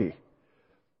frumpy.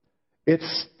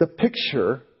 It's the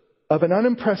picture of an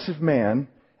unimpressive man,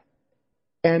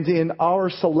 and in our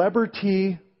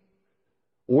celebrity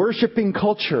worshiping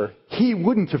culture, he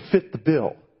wouldn't have fit the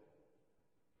bill.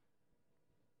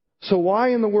 So why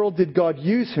in the world did God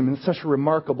use him in such a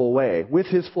remarkable way with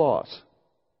his flaws?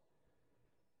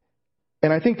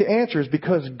 And I think the answer is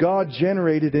because God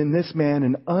generated in this man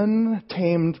an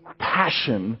untamed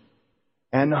passion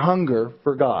and hunger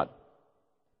for God.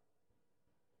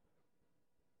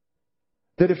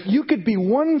 That if you could be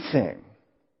one thing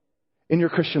in your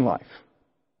Christian life,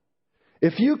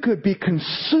 If you could be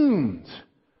consumed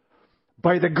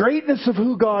by the greatness of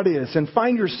who God is and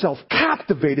find yourself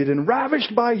captivated and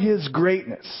ravished by His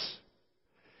greatness,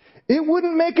 it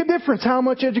wouldn't make a difference how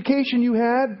much education you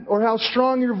had or how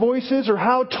strong your voice is or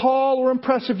how tall or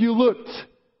impressive you looked.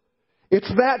 It's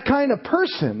that kind of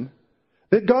person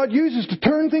that God uses to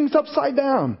turn things upside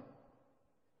down.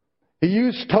 He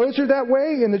used Tozer that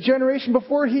way. In the generation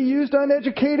before, He used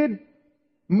uneducated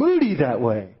Moody that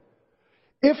way.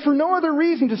 If for no other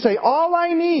reason to say, all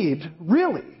I need,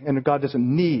 really, and God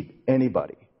doesn't need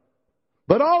anybody,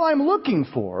 but all I'm looking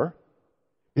for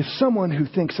is someone who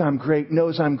thinks I'm great,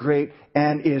 knows I'm great,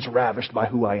 and is ravished by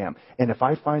who I am. And if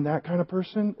I find that kind of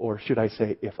person, or should I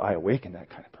say, if I awaken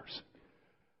that kind of person,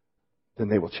 then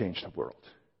they will change the world.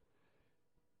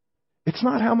 It's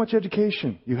not how much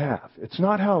education you have. It's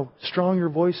not how strong your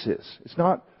voice is. It's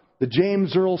not the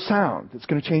James Earl sound that's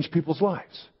going to change people's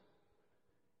lives.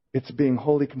 It's being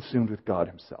wholly consumed with God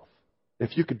Himself.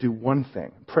 If you could do one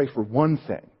thing, pray for one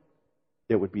thing,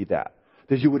 it would be that.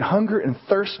 That you would hunger and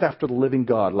thirst after the living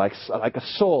God like a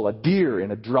soul, a deer in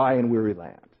a dry and weary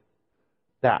land.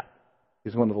 That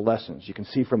is one of the lessons you can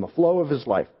see from the flow of His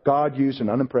life. God used an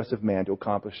unimpressive man to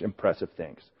accomplish impressive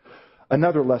things.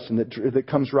 Another lesson that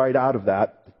comes right out of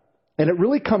that, and it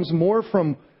really comes more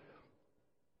from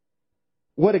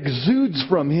what exudes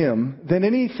from Him than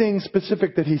anything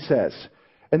specific that He says.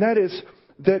 And that is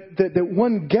that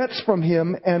one gets from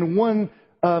Him and one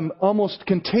almost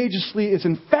contagiously is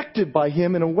infected by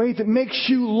Him in a way that makes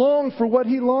you long for what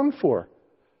He longed for.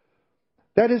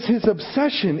 That is, His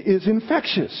obsession is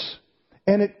infectious.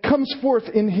 And it comes forth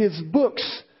in His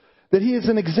books that He is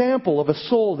an example of a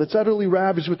soul that's utterly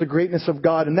ravaged with the greatness of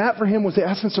God. And that for Him was the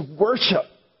essence of worship.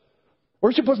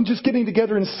 Worship wasn't just getting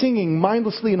together and singing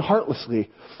mindlessly and heartlessly.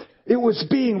 It was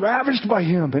being ravished by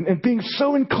Him and being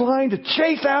so inclined to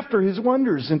chase after His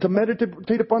wonders and to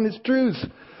meditate upon His truths.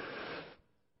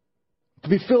 To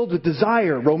be filled with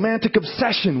desire, romantic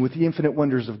obsession with the infinite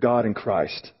wonders of God in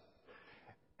Christ.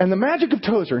 And the magic of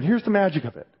Tozer, and here's the magic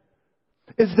of it,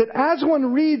 is that as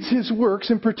one reads his works,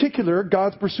 in particular,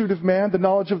 God's Pursuit of Man, the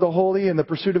knowledge of the holy, and the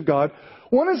pursuit of God,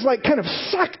 one is like kind of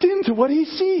sucked into what he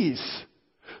sees.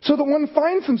 So that one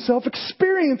finds himself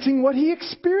experiencing what he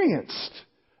experienced.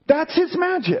 That's his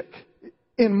magic,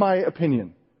 in my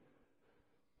opinion.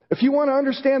 If you want to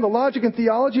understand the logic and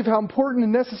theology of how important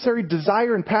and necessary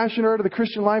desire and passion are to the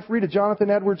Christian life, read a Jonathan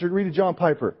Edwards or read a John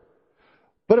Piper.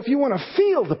 But if you want to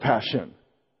feel the passion,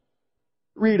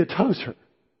 read a Tozer.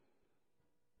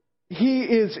 He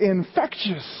is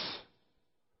infectious.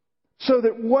 So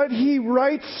that what he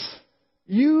writes,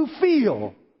 you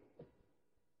feel.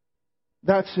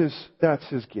 That's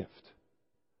his gift.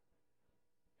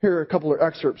 Here are a couple of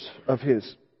excerpts of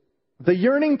his. The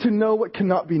yearning to know what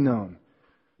cannot be known.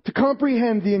 To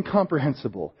comprehend the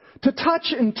incomprehensible. To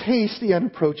touch and taste the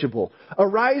unapproachable.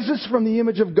 Arises from the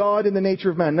image of God in the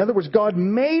nature of man. In other words, God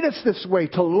made us this way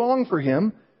to long for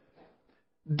Him.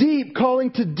 Deep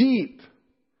calling to deep.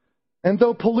 And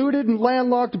though polluted and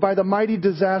landlocked by the mighty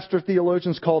disaster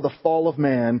theologians call the fall of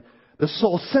man, the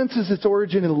soul senses its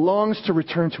origin and longs to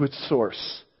return to its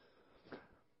source.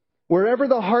 Wherever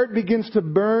the heart begins to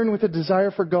burn with a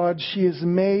desire for God, she is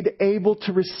made able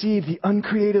to receive the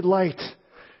uncreated light.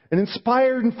 And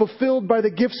inspired and fulfilled by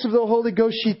the gifts of the Holy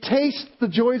Ghost, she tastes the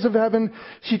joys of heaven.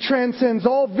 She transcends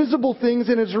all visible things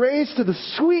and is raised to the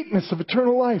sweetness of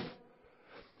eternal life.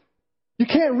 You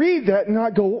can't read that and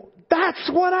not go, that's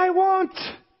what I want.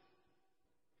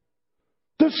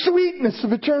 The sweetness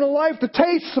of eternal life, the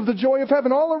tastes of the joy of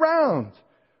heaven all around,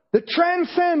 that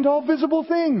transcend all visible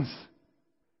things.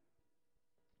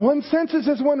 One senses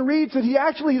as one reads that he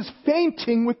actually is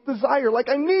fainting with desire, like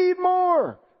I need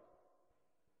more.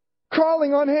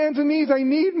 Crawling on hands and knees, I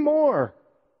need more.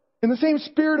 In the same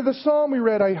spirit of the psalm we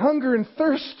read, I hunger and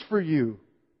thirst for you.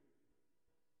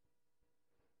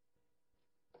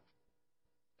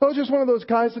 Tozer's one of those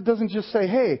guys that doesn't just say,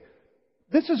 hey,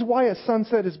 this is why a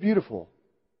sunset is beautiful,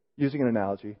 using an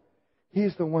analogy.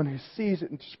 He's the one who sees it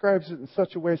and describes it in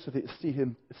such a way so that you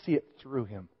see it through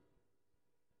him.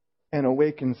 And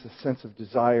awakens a sense of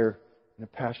desire and a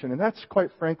passion. And that's quite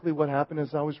frankly what happened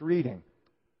as I was reading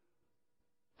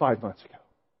 5 months ago.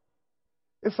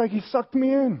 It's like he sucked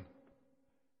me in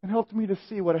and helped me to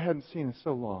see what I hadn't seen in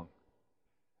so long.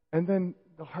 And then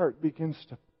the heart begins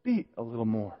to beat a little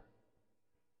more.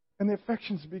 And the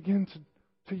affections begin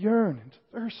to yearn and to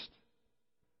thirst.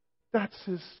 That's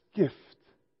his gift.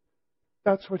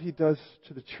 That's what he does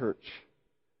to the church.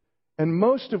 And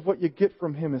most of what you get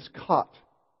from him is caught,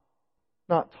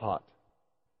 not taught.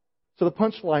 So the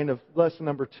punchline of lesson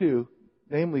number 2,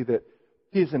 namely that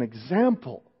he is an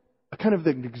example a kind of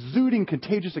the exuding,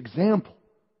 contagious example,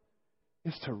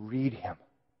 is to read Him.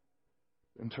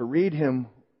 And to read Him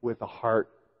with a heart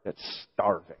that's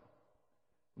starving.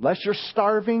 Unless you're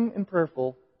starving and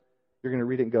prayerful, you're going to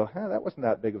read it and go, that wasn't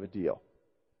that big of a deal.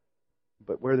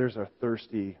 But where there's a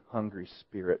thirsty, hungry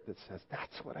spirit that says,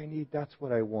 that's what I need, that's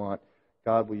what I want,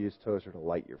 God will use Tozer to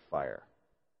light your fire.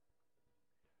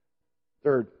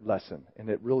 Third lesson, and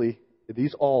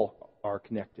these all are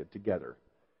connected together,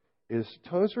 is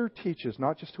Tozer teaches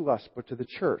not just to us, but to the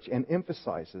church, and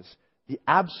emphasizes the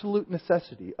absolute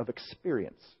necessity of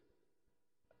experience.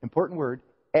 Important word,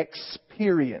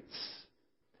 experience.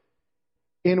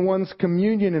 In one's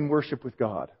communion and worship with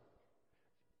God.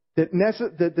 That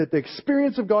the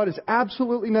experience of God is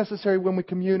absolutely necessary when we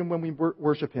commune and when we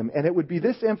worship Him. And it would be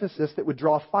this emphasis that would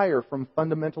draw fire from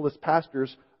fundamentalist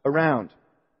pastors around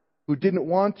who didn't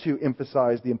want to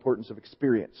emphasize the importance of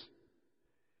experience.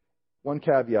 One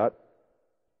caveat,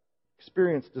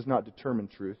 experience does not determine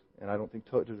truth, and I don't think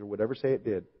Tozer would ever say it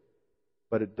did,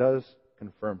 but it does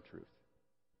confirm truth.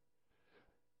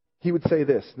 He would say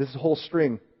this is a whole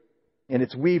string, and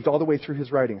it's weaved all the way through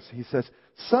his writings. He says,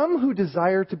 some who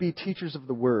desire to be teachers of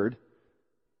the Word,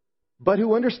 but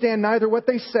who understand neither what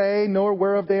they say nor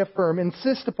whereof they affirm,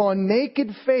 insist upon naked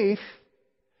faith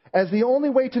as the only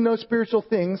way to know spiritual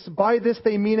things. By this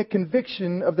they mean a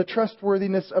conviction of the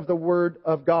trustworthiness of the Word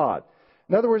of God.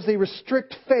 In other words, they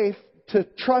restrict faith to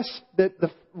trust that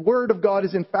the Word of God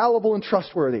is infallible and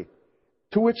trustworthy.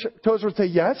 To which Tozer would say,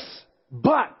 yes,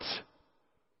 but...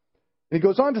 And he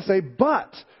goes on to say,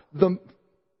 but the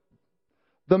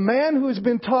man who has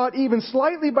been taught even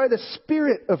slightly by the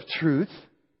Spirit of truth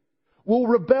will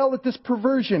rebel at this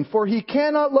perversion, for he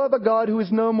cannot love a God who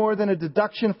is no more than a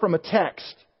deduction from a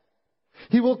text.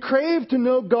 He will crave to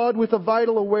know God with a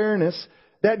vital awareness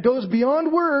that goes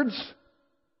beyond words.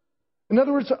 In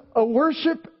other words, a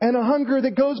worship and a hunger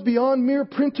that goes beyond mere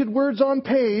printed words on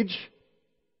page.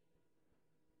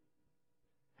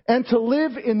 And to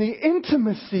live in the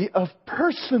intimacy of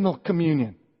personal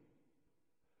communion.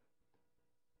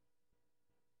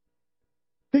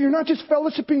 That you're not just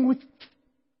fellowshipping with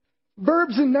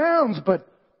verbs and nouns, but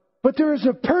there is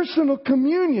a personal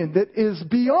communion that is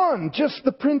beyond just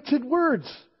the printed words.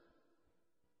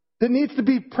 That needs to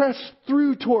be pressed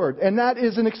through toward. And that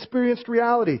is an experienced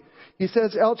reality. He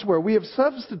says elsewhere, we have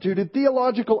substituted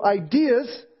theological ideas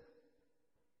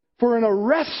for an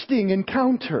arresting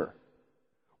encounter.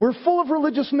 We're full of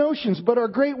religious notions, but our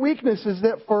great weakness is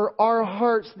that for our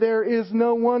hearts there is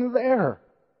no one there.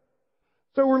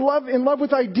 So we're in love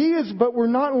with ideas, but we're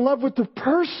not in love with the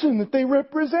person that they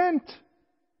represent.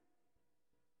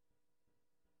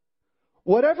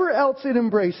 Whatever else it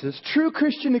embraces, true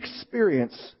Christian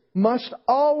experience must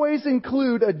always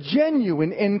include a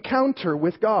genuine encounter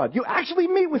with God. You actually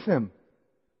meet with Him.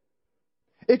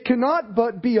 It cannot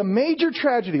but be a major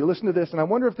tragedy. Listen to this, and I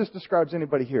wonder if this describes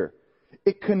anybody here.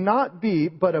 It cannot be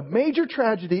but a major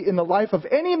tragedy in the life of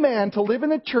any man to live in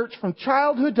the church from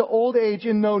childhood to old age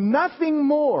and know nothing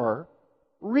more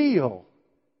real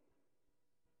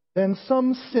than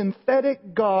some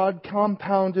synthetic God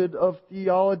compounded of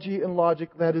theology and logic,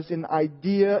 that is, in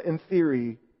idea and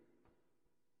theory,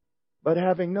 but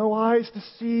having no eyes to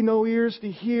see, no ears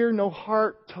to hear, no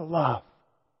heart to love.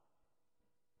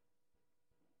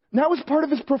 And that was part of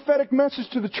His prophetic message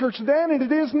to the church then, and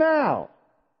it is now.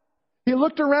 He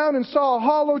looked around and saw a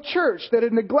hollow church that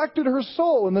had neglected her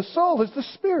soul, and the soul is the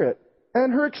Spirit,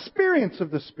 and her experience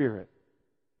of the Spirit.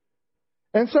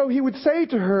 And so He would say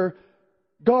to her,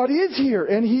 God is here,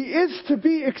 and He is to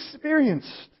be experienced.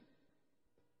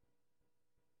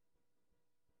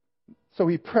 So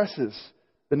He presses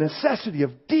the necessity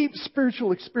of deep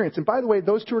spiritual experience. And by the way,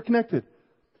 those two are connected.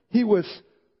 He was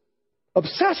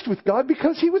obsessed with God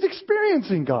because he was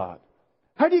experiencing God.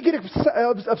 How do you get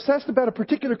obsessed about a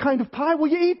particular kind of pie? Well,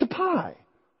 you eat the pie.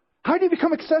 How do you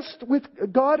become obsessed with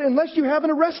God unless you have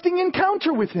an arresting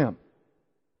encounter with Him?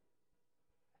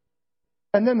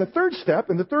 And then the third step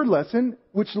and the third lesson,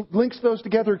 which links those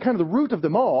together, kind of the root of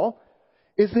them all,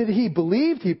 is that he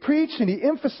believed, he preached, and he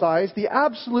emphasized the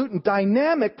absolute and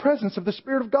dynamic presence of the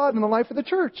Spirit of God in the life of the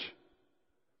church.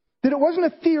 That it wasn't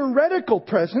a theoretical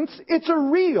presence, it's a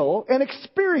real and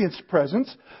experienced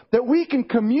presence that we can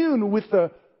commune with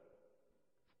the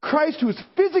Christ who is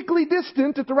physically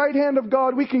distant at the right hand of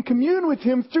God. We can commune with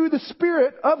Him through the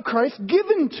Spirit of Christ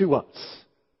given to us.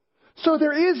 So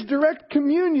there is direct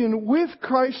communion with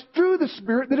Christ through the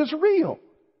Spirit that is real.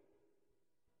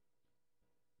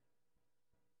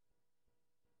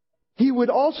 he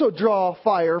would also draw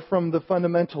fire from the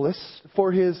fundamentalists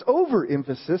for his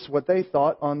overemphasis, what they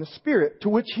thought, on the Spirit, to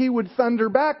which he would thunder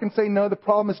back and say, no, the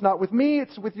problem is not with me,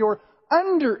 it's with your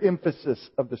underemphasis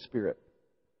of the Spirit.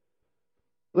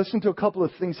 Listen to a couple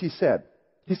of things he said.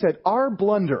 He said, our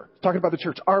blunder, talking about the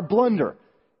church, our blunder,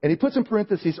 and he puts in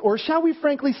parentheses, or shall we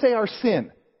frankly say our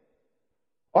sin?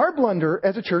 Our blunder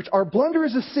as a church, our blunder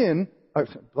as a sin,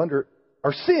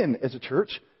 our sin as a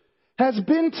church, has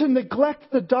been to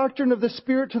neglect the doctrine of the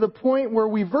Spirit to the point where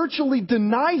we virtually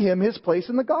deny Him His place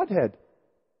in the Godhead.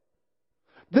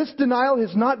 This denial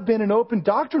has not been an open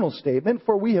doctrinal statement,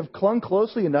 for we have clung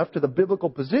closely enough to the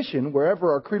biblical position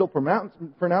wherever our creedal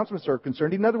pronouncements are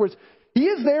concerned. In other words, He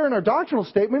is there in our doctrinal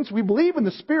statements. We believe in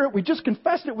the Spirit. We just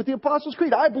confessed it with the Apostles'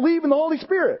 Creed. I believe in the Holy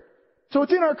Spirit. So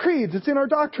it's in our creeds. It's in our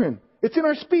doctrine. It's in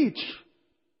our speech.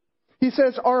 He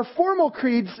says our formal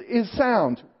creeds is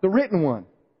sound, the written one.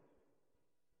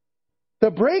 The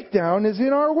breakdown is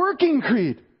in our working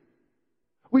creed.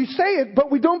 We say it, but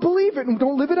we don't believe it and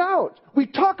don't live it out. We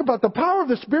talk about the power of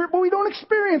the Spirit, but we don't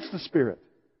experience the Spirit.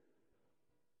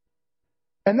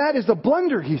 And that is a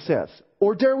blunder, he says.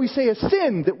 Or dare we say a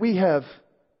sin that we have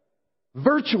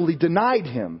virtually denied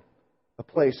Him a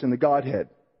place in the Godhead.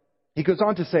 He goes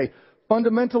on to say,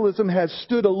 fundamentalism has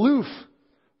stood aloof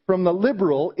from the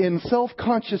liberal in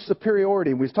self-conscious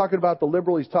superiority. When he's talking about the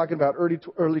liberal, he's talking about early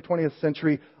 20th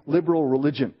century liberal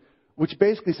religion, which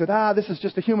basically said, this is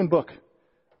just a human book.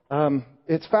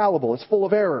 It's fallible. It's full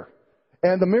of error.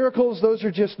 And the miracles, those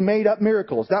are just made-up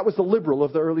miracles. That was the liberal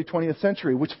of the early 20th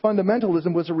century, which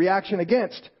fundamentalism was a reaction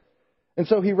against. And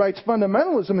so he writes,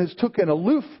 fundamentalism has took an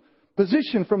aloof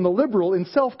position from the liberal in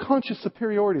self-conscious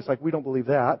superiority. It's like, we don't believe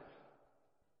that.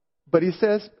 But he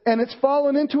says, and it's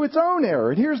fallen into its own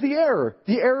error. And here's the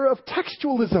error of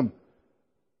textualism,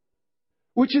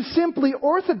 which is simply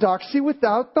orthodoxy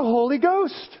without the Holy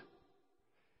Ghost.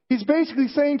 He's basically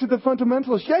saying to the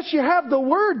fundamentalists, yes, you have the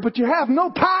Word, but you have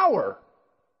no power.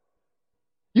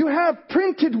 You have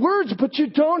printed words, but you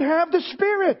don't have the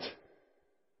Spirit.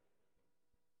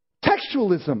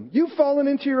 Textualism. You've fallen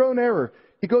into your own error.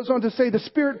 He goes on to say the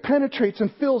Spirit penetrates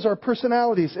and fills our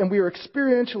personalities, and we are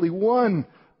experientially one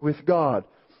with God.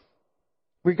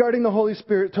 Regarding the Holy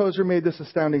Spirit, Tozer made this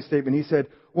astounding statement. He said,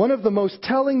 one of the most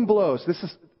telling blows,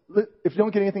 if you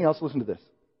don't get anything else, listen to this.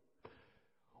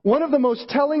 One of the most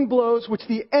telling blows which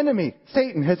the enemy,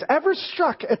 Satan, has ever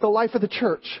struck at the life of the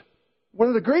church, one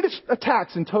of the greatest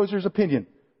attacks in Tozer's opinion,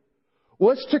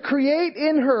 was to create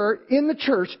in the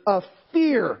church, a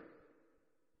fear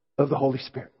of the Holy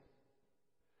Spirit.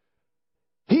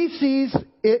 He sees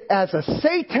it as a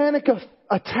satanic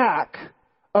attack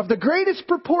of the greatest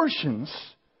proportions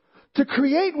to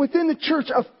create within the church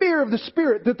a fear of the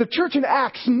Spirit that the church in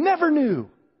Acts never knew.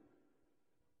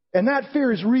 And that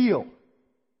fear is real.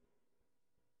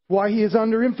 Why he is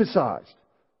underemphasized.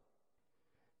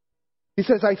 He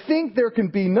says, I think there can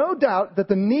be no doubt that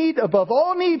the need above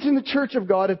all needs in the church of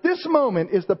God at this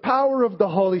moment is the power of the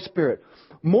Holy Spirit.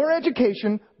 More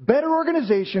education, better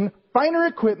organization, finer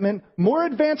equipment, more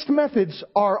advanced methods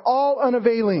are all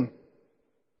unavailing.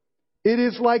 It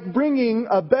is like bringing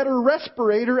a better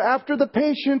respirator after the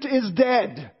patient is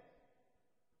dead.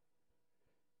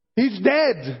 He's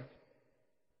dead.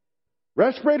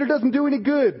 Respirator doesn't do any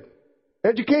good.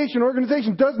 Education,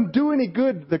 organization doesn't do any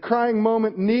good. The crying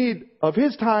moment need of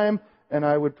his time, and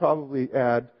I would probably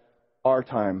add our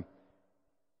time,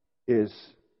 is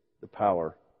the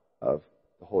power of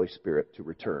the Holy Spirit to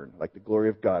return, like the glory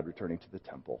of God returning to the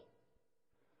temple.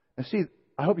 And see,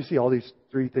 I hope you see all these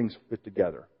three things fit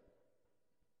together.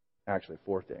 Actually,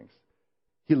 four things.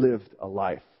 He lived a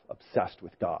life obsessed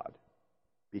with God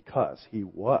because he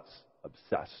was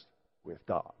obsessed with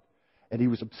God. And he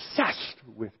was obsessed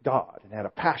with God and had a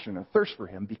passion and thirst for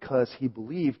Him because he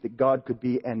believed that God could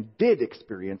be and did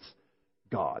experience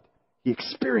God. He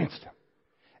experienced Him.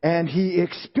 And he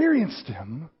experienced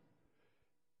Him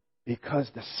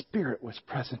because the Spirit was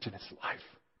present in his life.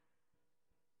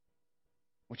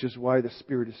 Which is why the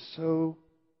Spirit is so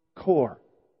core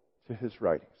to his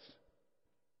writings.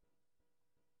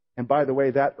 And by the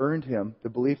way, that earned him the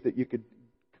belief that you could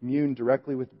commune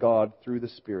directly with God through the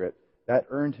Spirit. That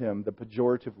earned him the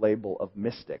pejorative label of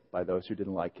mystic by those who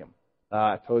didn't like him.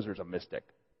 Tozer's a mystic.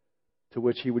 To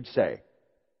which he would say,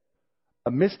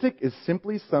 a mystic is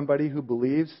simply somebody who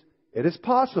believes it is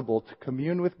possible to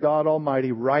commune with God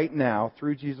Almighty right now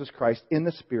through Jesus Christ in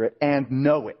the Spirit and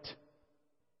know it.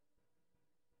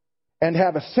 And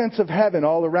have a sense of heaven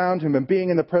all around him and being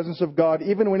in the presence of God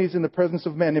even when he's in the presence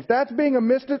of men. If that's being a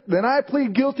mystic, then I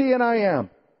plead guilty, and I am.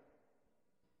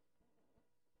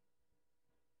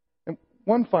 And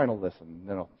one final lesson, and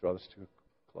then I'll draw this to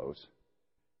a close,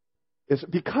 is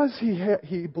because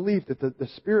he believed that the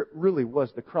Spirit really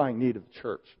was the crying need of the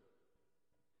church.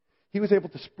 He was able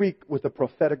to speak with a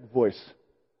prophetic voice.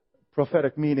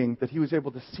 Prophetic meaning that he was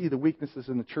able to see the weaknesses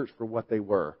in the church for what they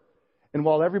were. And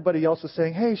while everybody else is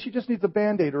saying, hey, she just needs a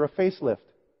Band-Aid or a facelift,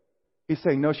 he's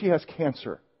saying, no, she has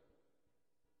cancer.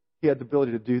 He had the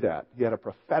ability to do that. He had a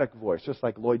prophetic voice, just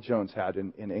like Lloyd Jones had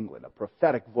in England. A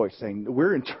prophetic voice saying,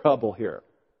 we're in trouble here.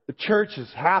 The church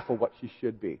is half of what she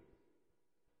should be.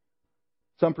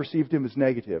 Some perceived him as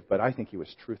negative, but I think he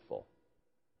was truthful.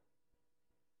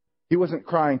 He wasn't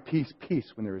crying, peace, peace,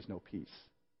 when there is no peace.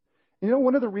 You know,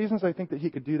 one of the reasons I think that he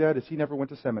could do that is he never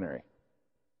went to seminary.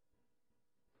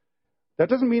 That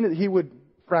doesn't mean that he would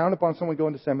frown upon someone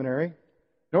going to seminary,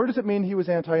 nor does it mean he was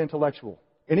anti-intellectual.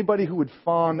 Anybody who would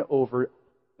fawn over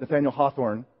Nathaniel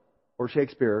Hawthorne or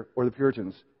Shakespeare or the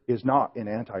Puritans is not an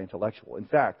anti-intellectual. In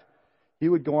fact, he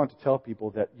would go on to tell people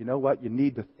that, you know what, you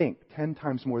need to think 10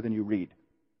 times more than you read.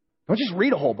 Don't just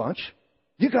read a whole bunch.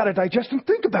 You got to digest and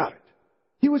think about it.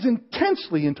 He was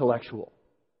intensely intellectual.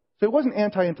 So it wasn't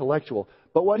anti-intellectual.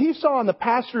 But what he saw in the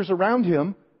pastors around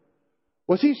him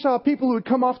was he saw people who had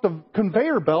come off the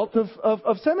conveyor belt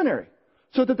of seminary.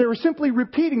 So that they were simply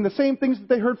repeating the same things that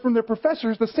they heard from their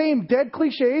professors, the same dead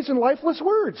cliches and lifeless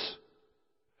words.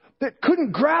 That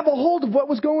couldn't grab a hold of what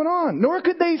was going on. Nor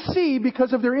could they see,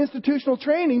 because of their institutional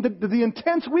training, the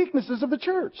intense weaknesses of the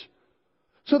church.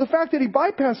 So the fact that he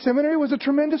bypassed seminary was a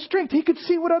tremendous strength. He could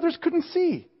see what others couldn't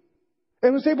see.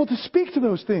 And was able to speak to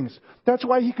those things. That's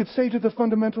why he could say to the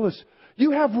fundamentalists,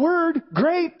 you have word,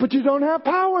 great, but you don't have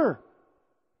power.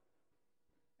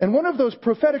 And one of those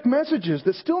prophetic messages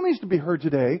that still needs to be heard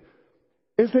today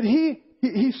is that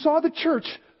he saw the church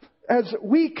as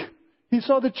weak. He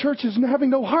saw the church as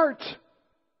having no heart.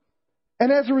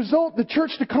 And as a result, the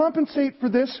church, to compensate for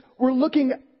this, were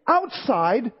looking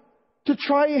outside to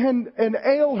try and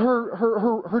ail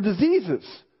her diseases.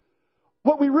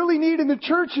 What we really need in the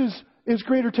church is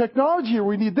greater technology, or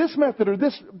we need this method or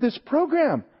this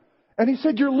program. And he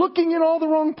said, you're looking in all the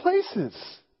wrong places.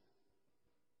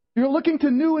 You're looking to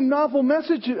new and novel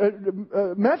methods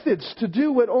to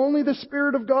do what only the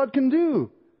Spirit of God can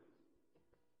do.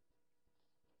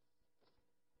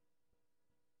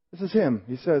 This is him.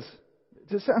 He says,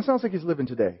 it sounds like he's living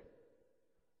today.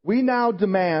 We now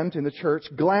demand in the church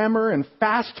glamour and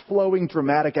fast-flowing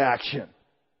dramatic action.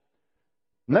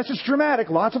 Unless it's dramatic,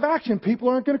 lots of action, people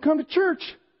aren't going to come to church.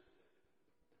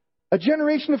 A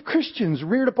generation of Christians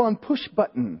reared upon push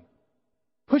buttons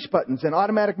and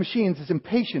automatic machines is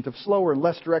impatient of slower and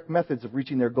less direct methods of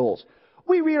reaching their goals.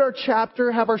 We read our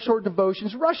chapter, have our short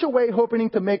devotions, rush away hoping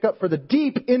to make up for the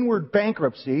deep inward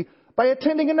bankruptcy by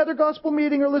attending another gospel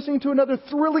meeting or listening to another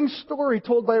thrilling story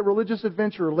told by a religious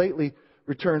adventurer lately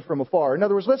returned from afar. In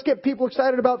other words, let's get people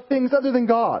excited about things other than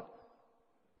God.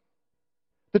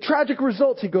 The tragic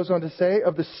results, he goes on to say,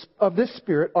 of this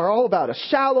spirit are all about us.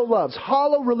 Shallow loves,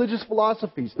 hollow religious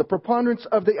philosophies, the preponderance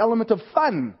of the element of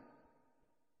fun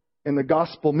in the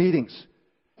gospel meetings.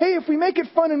 Hey, if we make it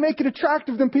fun and make it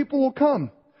attractive, then people will come.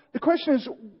 The question is,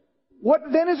 what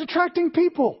then is attracting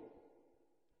people?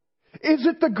 Is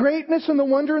it the greatness and the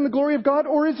wonder and the glory of God,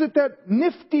 or is it that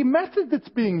nifty method that's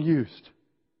being used?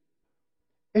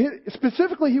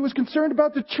 Specifically, he was concerned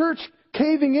about the church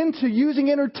caving into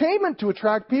using entertainment to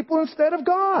attract people instead of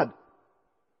God.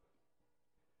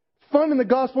 Fun in the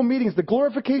gospel meetings, the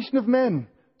glorification of men,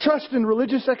 trust in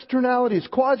religious externalities,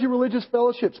 quasi-religious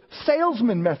fellowships,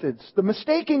 salesman methods, the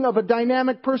mistaking of a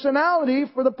dynamic personality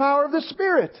for the power of the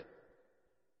Spirit.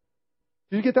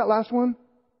 Did you get that last one?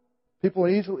 People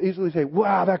easily say,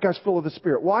 wow, that guy's full of the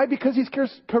Spirit. Why? Because he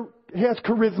has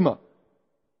charisma.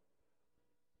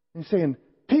 He's saying,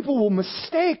 people will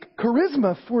mistake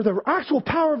charisma for the actual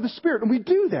power of the Spirit, and we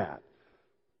do that.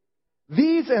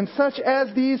 These and such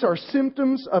as these are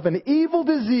symptoms of an evil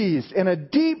disease and a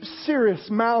deep, serious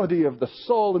malady of the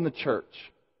soul in the church.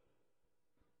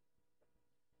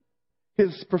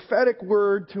 His prophetic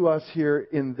word to us here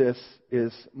in this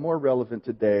is more relevant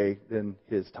today than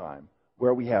his time,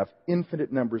 where we have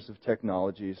infinite numbers of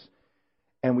technologies,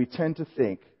 and we tend to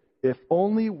think, if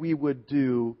only we would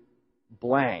do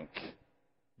blank,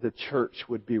 the church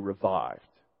would be revived.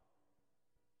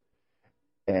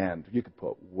 And you could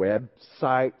put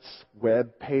websites,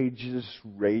 web pages,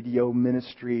 radio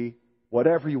ministry,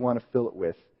 whatever you want to fill it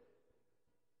with.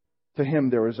 To him,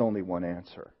 there was only one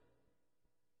answer.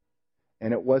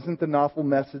 And it wasn't the novel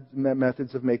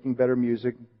methods of making better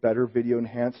music, better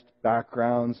video-enhanced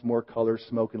backgrounds, more color,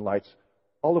 smoke, and lights,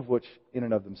 all of which in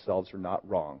and of themselves are not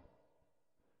wrong.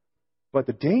 But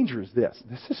the danger is this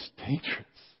is dangerous,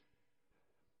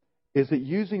 is that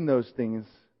using those things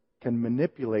can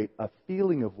manipulate a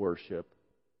feeling of worship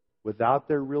without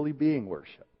there really being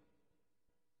worship.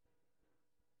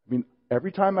 I mean,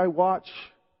 every time I watch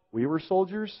We Were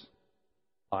Soldiers,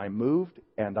 I moved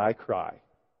and I cry.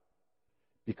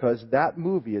 Because that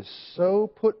movie is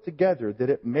so put together that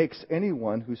it makes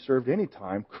anyone who served any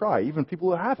time cry, even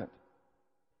people who haven't.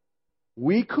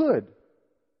 We could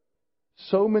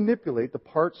so manipulate the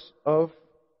parts of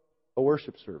a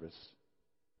worship service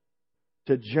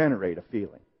to generate a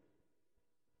feeling.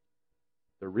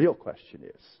 The real question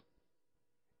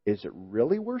is it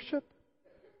really worship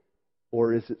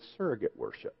or is it surrogate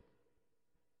worship?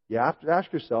 You have to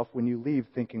ask yourself when you leave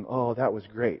thinking, oh, that was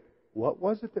great. What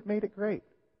was it that made it great?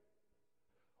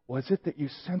 Was it that you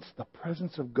sensed the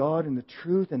presence of God in the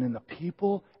truth and in the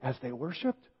people as they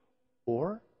worshiped?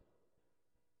 Or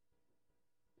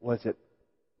was it,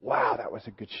 wow, that was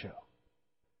a good show?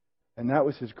 And that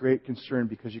was his great concern,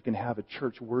 because you can have a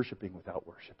church worshiping without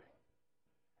worshiping.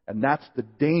 And that's the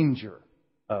danger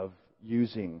of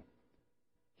using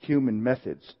human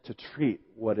methods to treat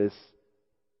what is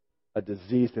a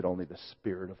disease that only the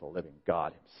Spirit of the living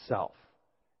God Himself,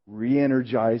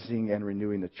 re-energizing and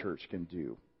renewing the church, can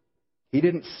do. He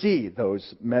didn't see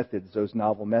those methods, those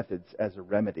novel methods, as a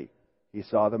remedy. He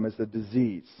saw them as a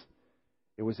disease.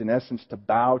 It was, in essence, to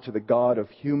bow to the God of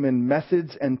human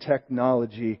methods and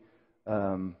technology,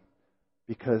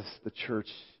 because the church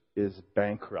is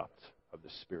bankrupt of the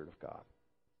Spirit of God.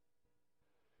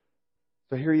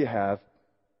 So here you have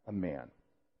a man,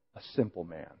 a simple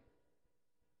man,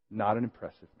 not an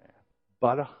impressive man,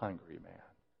 but a hungry man,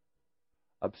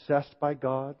 obsessed by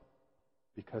God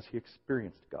because he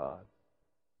experienced God,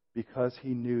 because he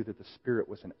knew that the Spirit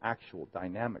was an actual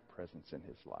dynamic presence in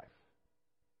his life.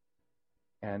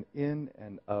 And in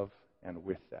and of and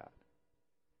with that,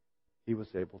 he was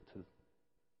able to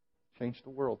change the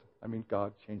world. I mean,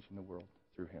 God changing the world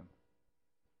through him.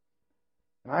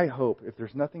 And I hope, if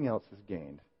there's nothing else is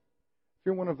gained, if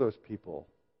you're one of those people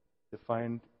that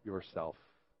find yourself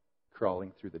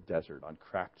crawling through the desert on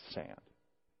cracked sand,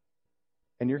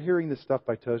 and you're hearing this stuff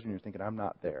by Tozer and you're thinking, I'm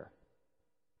not there,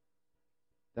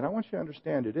 then I want you to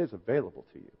understand it is available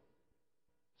to you.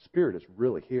 Spirit is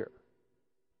really here.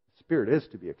 Spirit is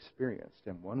to be experienced,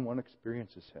 and when one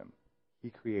experiences Him, He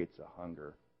creates a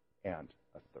hunger and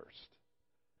a thirst.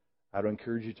 I'd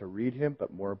encourage you to read Him,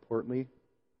 but more importantly,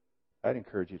 I'd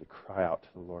encourage you to cry out to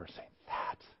the Lord, saying,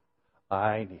 that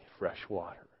I need fresh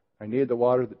water. I need the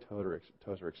water that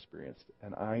Tozer experienced,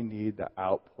 and I need the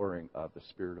outpouring of the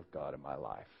Spirit of God in my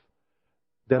life.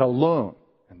 That alone,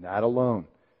 and that alone,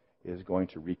 is going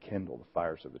to rekindle the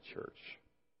fires of the church.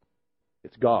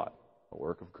 It's God, a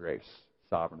work of grace,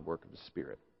 sovereign work of the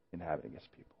Spirit inhabiting His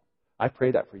people. I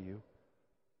pray that for you.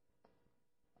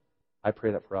 I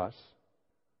pray that for us.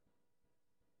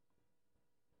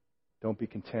 Don't be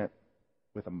content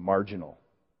with a marginal,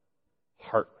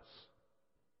 heartless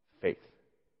faith.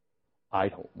 I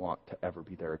don't want to ever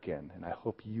be there again, and I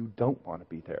hope you don't want to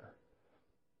be there.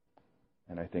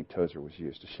 And I think Tozer was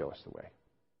used to show us the way.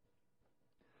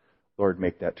 Lord,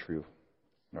 make that true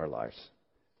in our lives.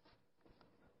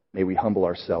 May we humble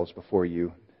ourselves before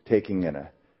you, taking an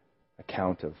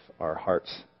account of our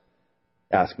hearts,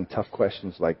 asking tough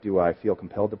questions like, do I feel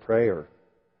compelled to pray, or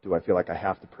do I feel like I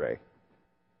have to pray?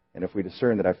 And if we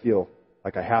discern that I feel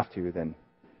like I have to, then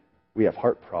we have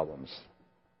heart problems,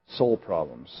 soul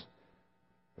problems.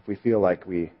 If we feel like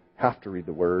we have to read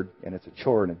the Word and it's a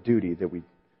chore and a duty that we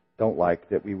don't like,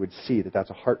 that we would see that that's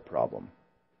a heart problem,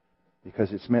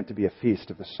 because it's meant to be a feast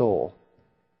of the soul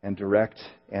and direct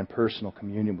and personal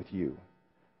communion with you.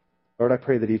 Lord, I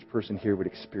pray that each person here would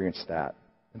experience that,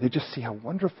 and they just see how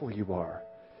wonderful you are,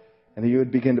 and that you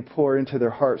would begin to pour into their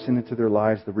hearts and into their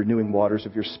lives the renewing waters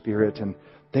of your Spirit, and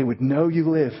they would know you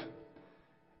live,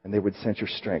 and they would sense your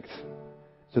strength,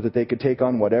 so that they could take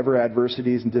on whatever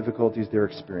adversities and difficulties they're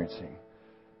experiencing.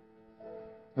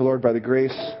 Lord, by the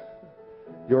grace,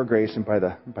 your grace, and by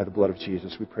the blood of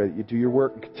Jesus, we pray that you do your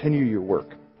work and continue your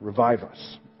work. Revive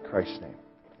us. In Christ's name,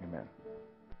 amen.